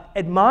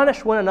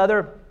 admonish one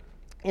another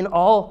in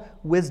all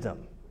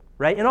wisdom,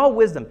 right? In all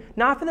wisdom,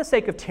 not for the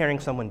sake of tearing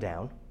someone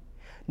down,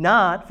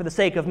 not for the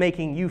sake of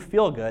making you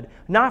feel good,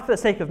 not for the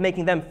sake of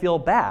making them feel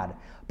bad,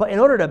 but in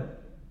order to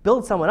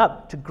build someone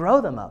up, to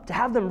grow them up, to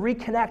have them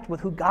reconnect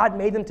with who God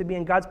made them to be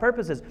in God's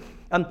purposes.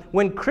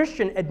 When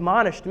Christian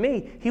admonished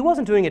me, he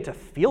wasn't doing it to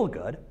feel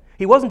good.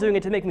 He wasn't doing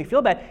it to make me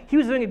feel bad. He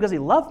was doing it because he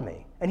loved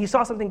me, and he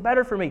saw something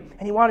better for me,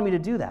 and he wanted me to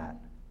do that.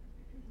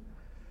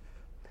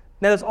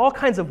 Now, there's all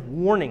kinds of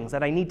warnings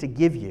that I need to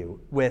give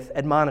you with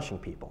admonishing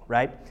people,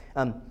 right?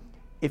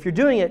 If you're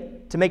doing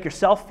it to make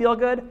yourself feel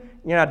good,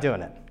 you're not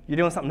doing it. You're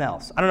doing something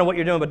else. I don't know what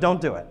you're doing, but don't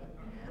do it.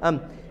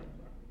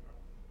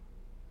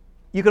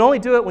 You can only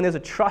do it when there's a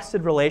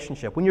trusted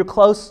relationship, when you're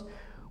close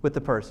with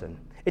the person.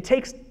 It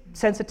takes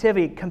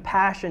sensitivity,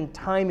 compassion,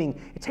 timing.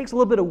 It takes a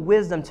little bit of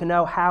wisdom to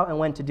know how and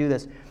when to do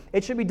this.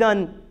 It should be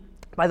done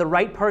by the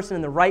right person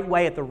in the right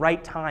way at the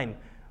right time,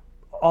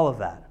 all of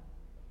that.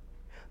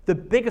 The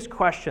biggest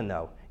question,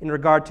 though, in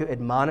regard to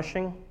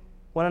admonishing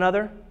one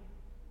another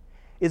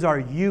is, are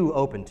you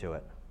open to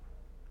it?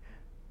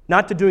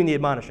 Not to doing the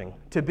admonishing,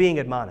 to being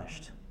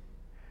admonished.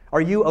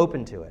 Are you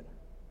open to it?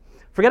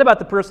 Forget about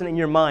the person in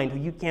your mind who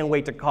you can't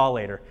wait to call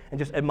later and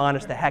just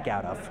admonish the heck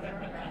out of.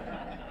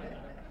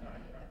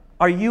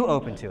 Are you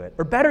open to it?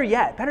 Or better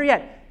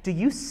yet, do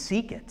you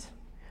seek it?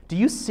 Do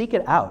you seek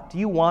it out? Do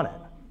you want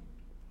it?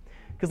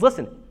 Because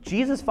listen,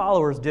 Jesus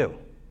followers do.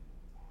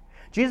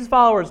 Jesus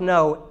followers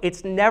know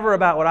it's never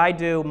about what I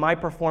do, my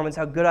performance,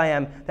 how good I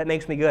am that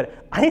makes me good.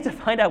 I need to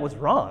find out what's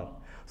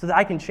wrong so that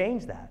I can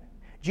change that.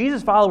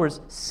 Jesus followers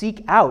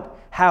seek out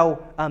how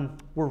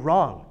we're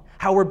wrong,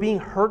 how we're being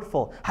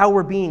hurtful, how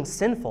we're being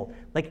sinful.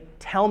 Like,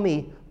 tell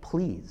me,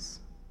 please.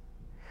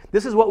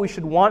 This is what we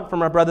should want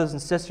from our brothers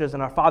and sisters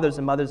and our fathers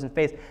and mothers in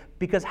faith,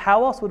 because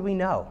how else would we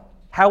know?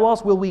 How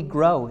else will we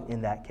grow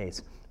in that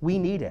case? We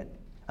need it.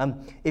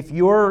 If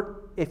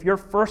your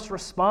first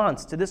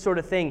response to this sort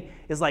of thing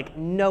is like,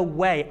 no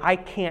way, I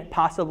can't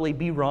possibly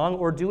be wrong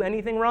or do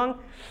anything wrong,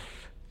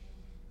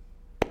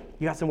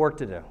 you got some work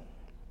to do.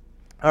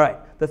 All right,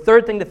 the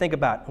third thing to think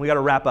about, we got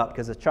to wrap up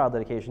because it's child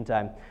dedication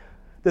time.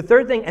 The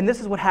third thing, and this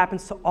is what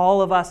happens to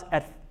all of us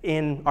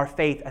in our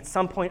faith at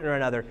some point or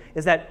another,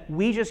 is that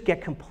we just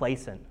get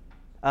complacent.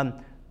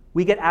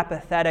 We get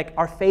apathetic.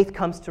 Our faith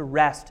comes to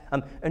rest.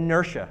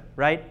 Inertia,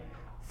 right?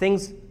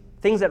 Things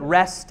at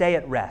rest stay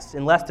at rest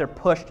unless they're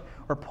pushed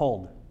or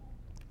pulled.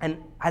 And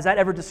has that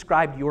ever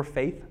described your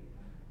faith?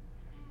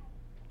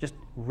 Just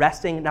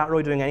resting, not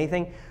really doing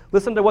anything?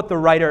 Listen to what the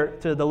writer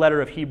to the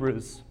letter of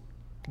Hebrews,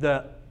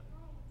 the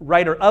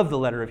writer of the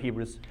letter of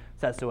Hebrews,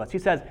 says to us. He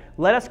says,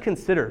 let us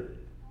consider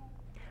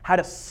how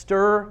to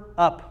stir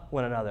up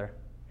one another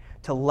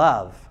to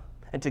love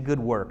and to good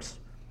works.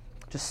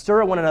 To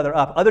stir one another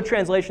up. Other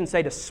translations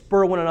say to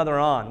spur one another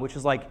on, which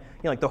is like,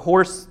 like the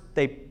horse,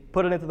 they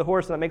put it into the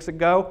horse and it makes it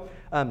go.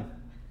 I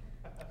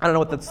don't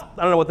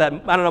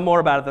know more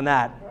about it than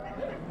that.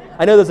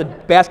 I know there's a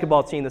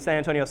basketball team, the San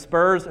Antonio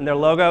Spurs, and their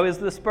logo is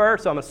the spur,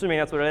 so I'm assuming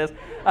that's what it is.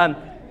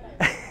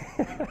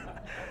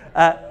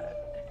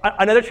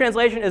 Another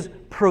translation is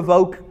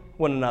provoke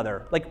one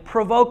another. Like,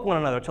 provoke one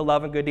another to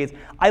love and good deeds.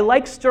 I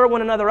like stir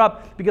one another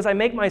up because I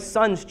make my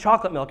son's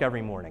chocolate milk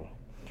every morning.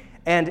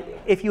 And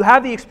if you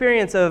have the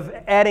experience of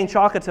adding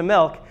chocolate to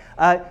milk,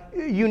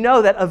 you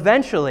know that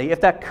eventually, if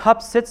that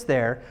cup sits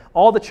there,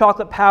 all the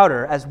chocolate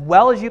powder, as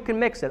well as you can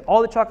mix it,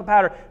 all the chocolate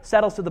powder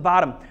settles to the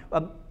bottom.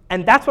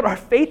 And that's what our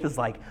faith is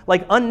like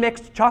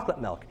unmixed chocolate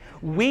milk.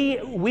 We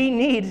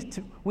need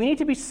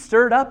to be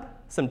stirred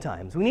up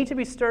sometimes. We need to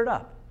be stirred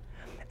up.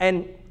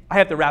 And I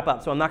have to wrap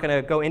up, so I'm not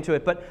going to go into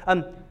it. But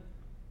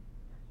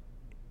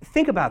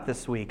think about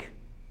this week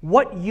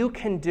what you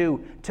can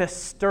do to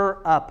stir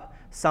up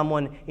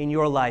someone in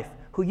your life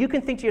who you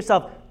can think to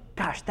yourself,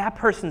 gosh, that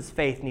person's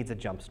faith needs a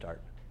jump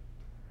start.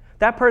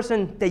 That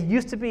person, they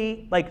used to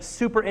be like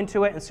super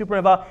into it and super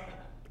involved,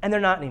 and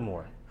they're not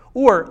anymore.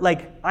 Or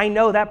like, I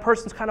know that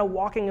person's kind of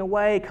walking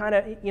away,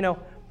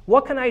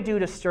 what can I do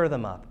to stir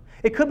them up?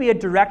 It could be a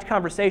direct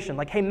conversation,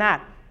 like, hey,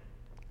 Matt,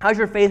 how's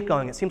your faith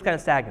going? It seems kind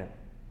of stagnant.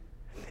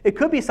 It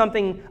could be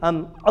something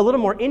a little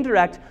more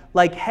indirect,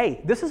 like,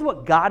 hey, this is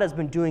what God has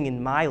been doing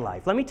in my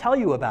life. Let me tell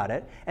you about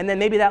it, and then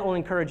maybe that will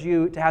encourage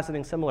you to have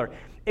something similar.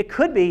 It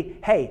could be,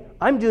 hey,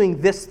 I'm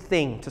doing this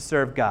thing to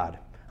serve God.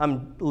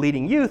 I'm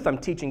leading youth, I'm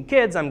teaching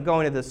kids, I'm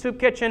going to the soup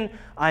kitchen,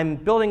 I'm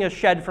building a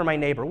shed for my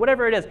neighbor.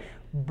 Whatever it is,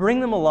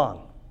 bring them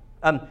along.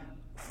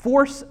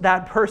 Force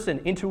that person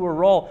into a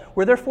role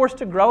where they're forced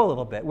to grow a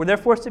little bit, where they're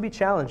forced to be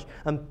challenged.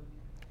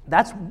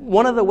 That's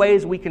one of the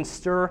ways we can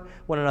stir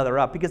one another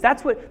up, because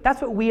that's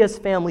what we as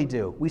family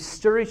do. We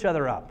stir each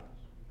other up.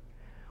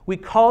 We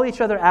call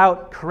each other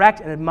out,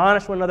 correct and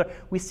admonish one another.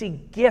 We see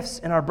gifts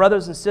in our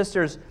brothers and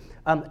sisters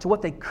to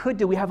what they could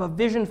do. We have a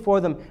vision for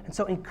them, and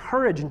so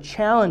encourage and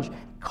challenge,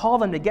 call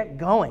them to get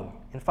going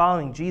in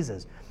following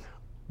Jesus.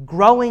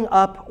 Growing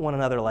up one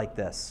another like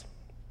this,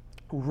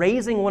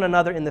 raising one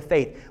another in the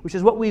faith, which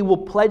is what we will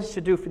pledge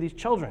to do for these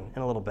children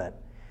in a little bit.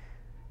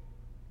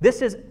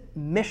 This is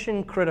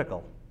mission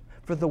critical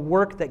for the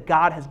work that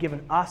God has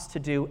given us to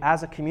do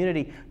as a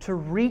community to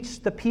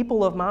reach the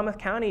people of Monmouth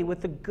County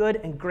with the good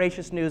and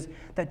gracious news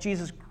that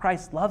Jesus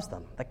Christ loves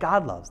them, that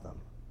God loves them.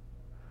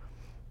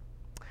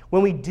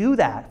 When we do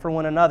that for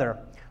one another,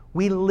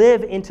 we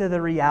live into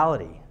the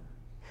reality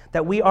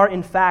that we are,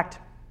 in fact,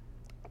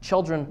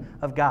 children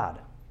of God.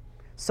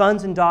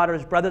 Sons and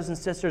daughters, brothers and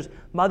sisters,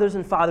 mothers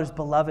and fathers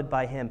beloved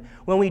by Him.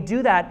 When we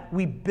do that,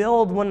 we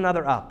build one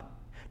another up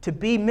to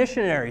be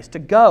missionaries, to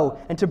go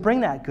and to bring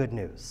that good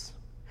news.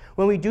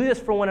 When we do this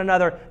for one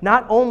another,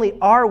 not only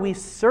are we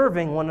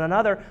serving one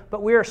another,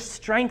 but we are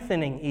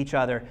strengthening each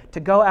other to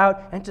go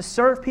out and to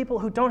serve people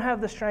who don't have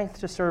the strength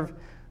to serve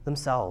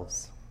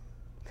themselves.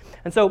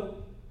 And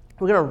so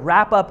we're going to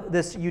wrap up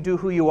this You Do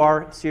Who You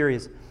Are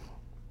series.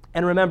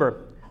 And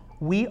remember,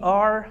 we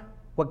are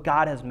what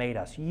God has made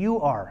us.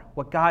 You are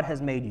what God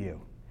has made you.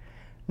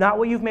 Not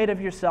what you've made of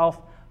yourself,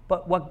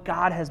 but what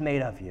God has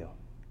made of you.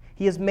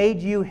 He has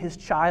made you His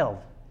child.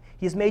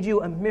 He has made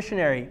you a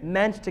missionary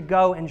meant to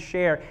go and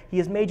share. He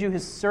has made you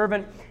His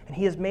servant, and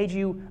He has made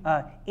you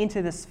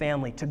into this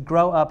family to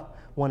grow up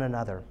one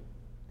another.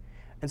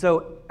 And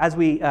so as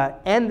we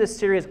end this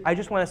series, I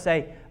just want to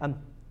say,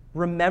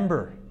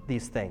 remember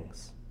these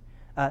things.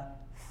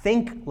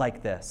 Think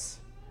like this.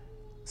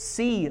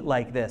 See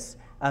like this.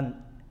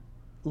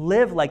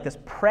 Live like this.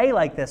 Pray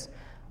like this.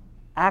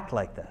 Act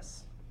like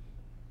this.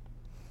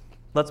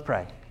 Let's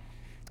pray.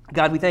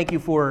 God, we thank you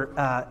for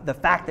the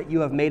fact that you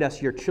have made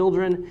us your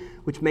children,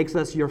 which makes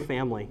us your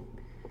family.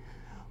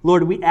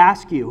 Lord, we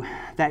ask you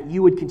that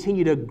you would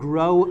continue to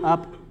grow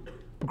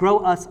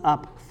us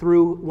up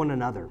through one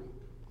another.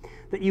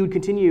 That you would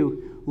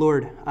continue,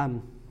 Lord,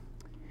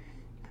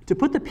 to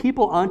put the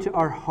people onto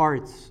our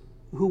hearts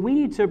who we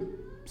need to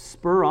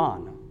spur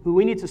on, who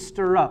we need to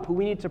stir up, who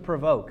we need to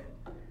provoke.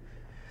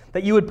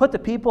 That you would put the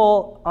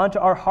people onto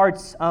our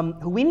hearts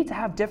who we need to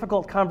have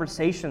difficult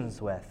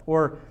conversations with,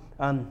 or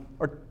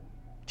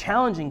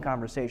challenging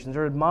conversations,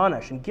 or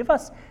admonish, and give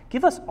us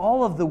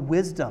all of the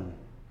wisdom.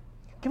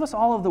 Give us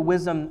all of the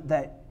wisdom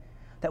that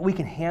we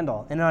can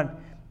handle,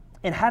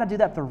 and how to do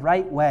that the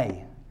right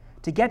way,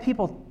 to get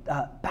people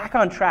back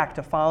on track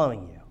to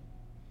following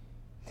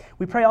you.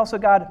 We pray also,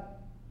 God,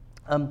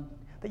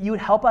 that you would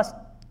help us,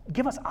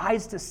 give us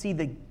eyes to see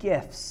the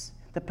gifts,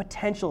 the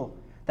potential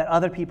that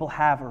other people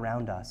have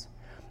around us.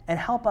 And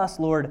help us,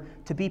 Lord,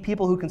 to be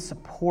people who can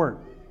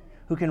support,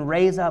 who can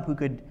raise up, who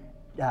could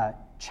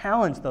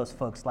challenge those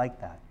folks like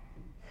that.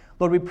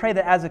 Lord, we pray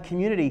that as a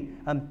community,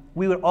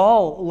 we would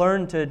all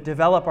learn to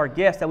develop our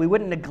gifts, that we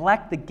wouldn't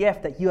neglect the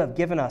gift that you have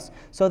given us,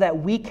 so that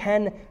we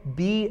can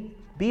be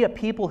a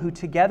people who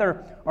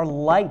together are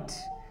light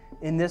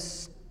in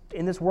this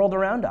world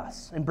around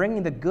us, and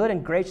bringing the good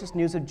and gracious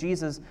news of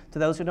Jesus to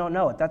those who don't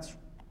know it. That's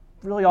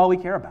really all we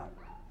care about.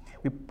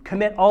 We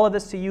commit all of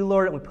this to you,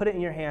 Lord, and we put it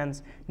in your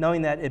hands,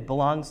 knowing that it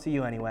belongs to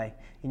you anyway.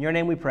 In your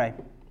name we pray.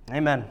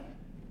 Amen.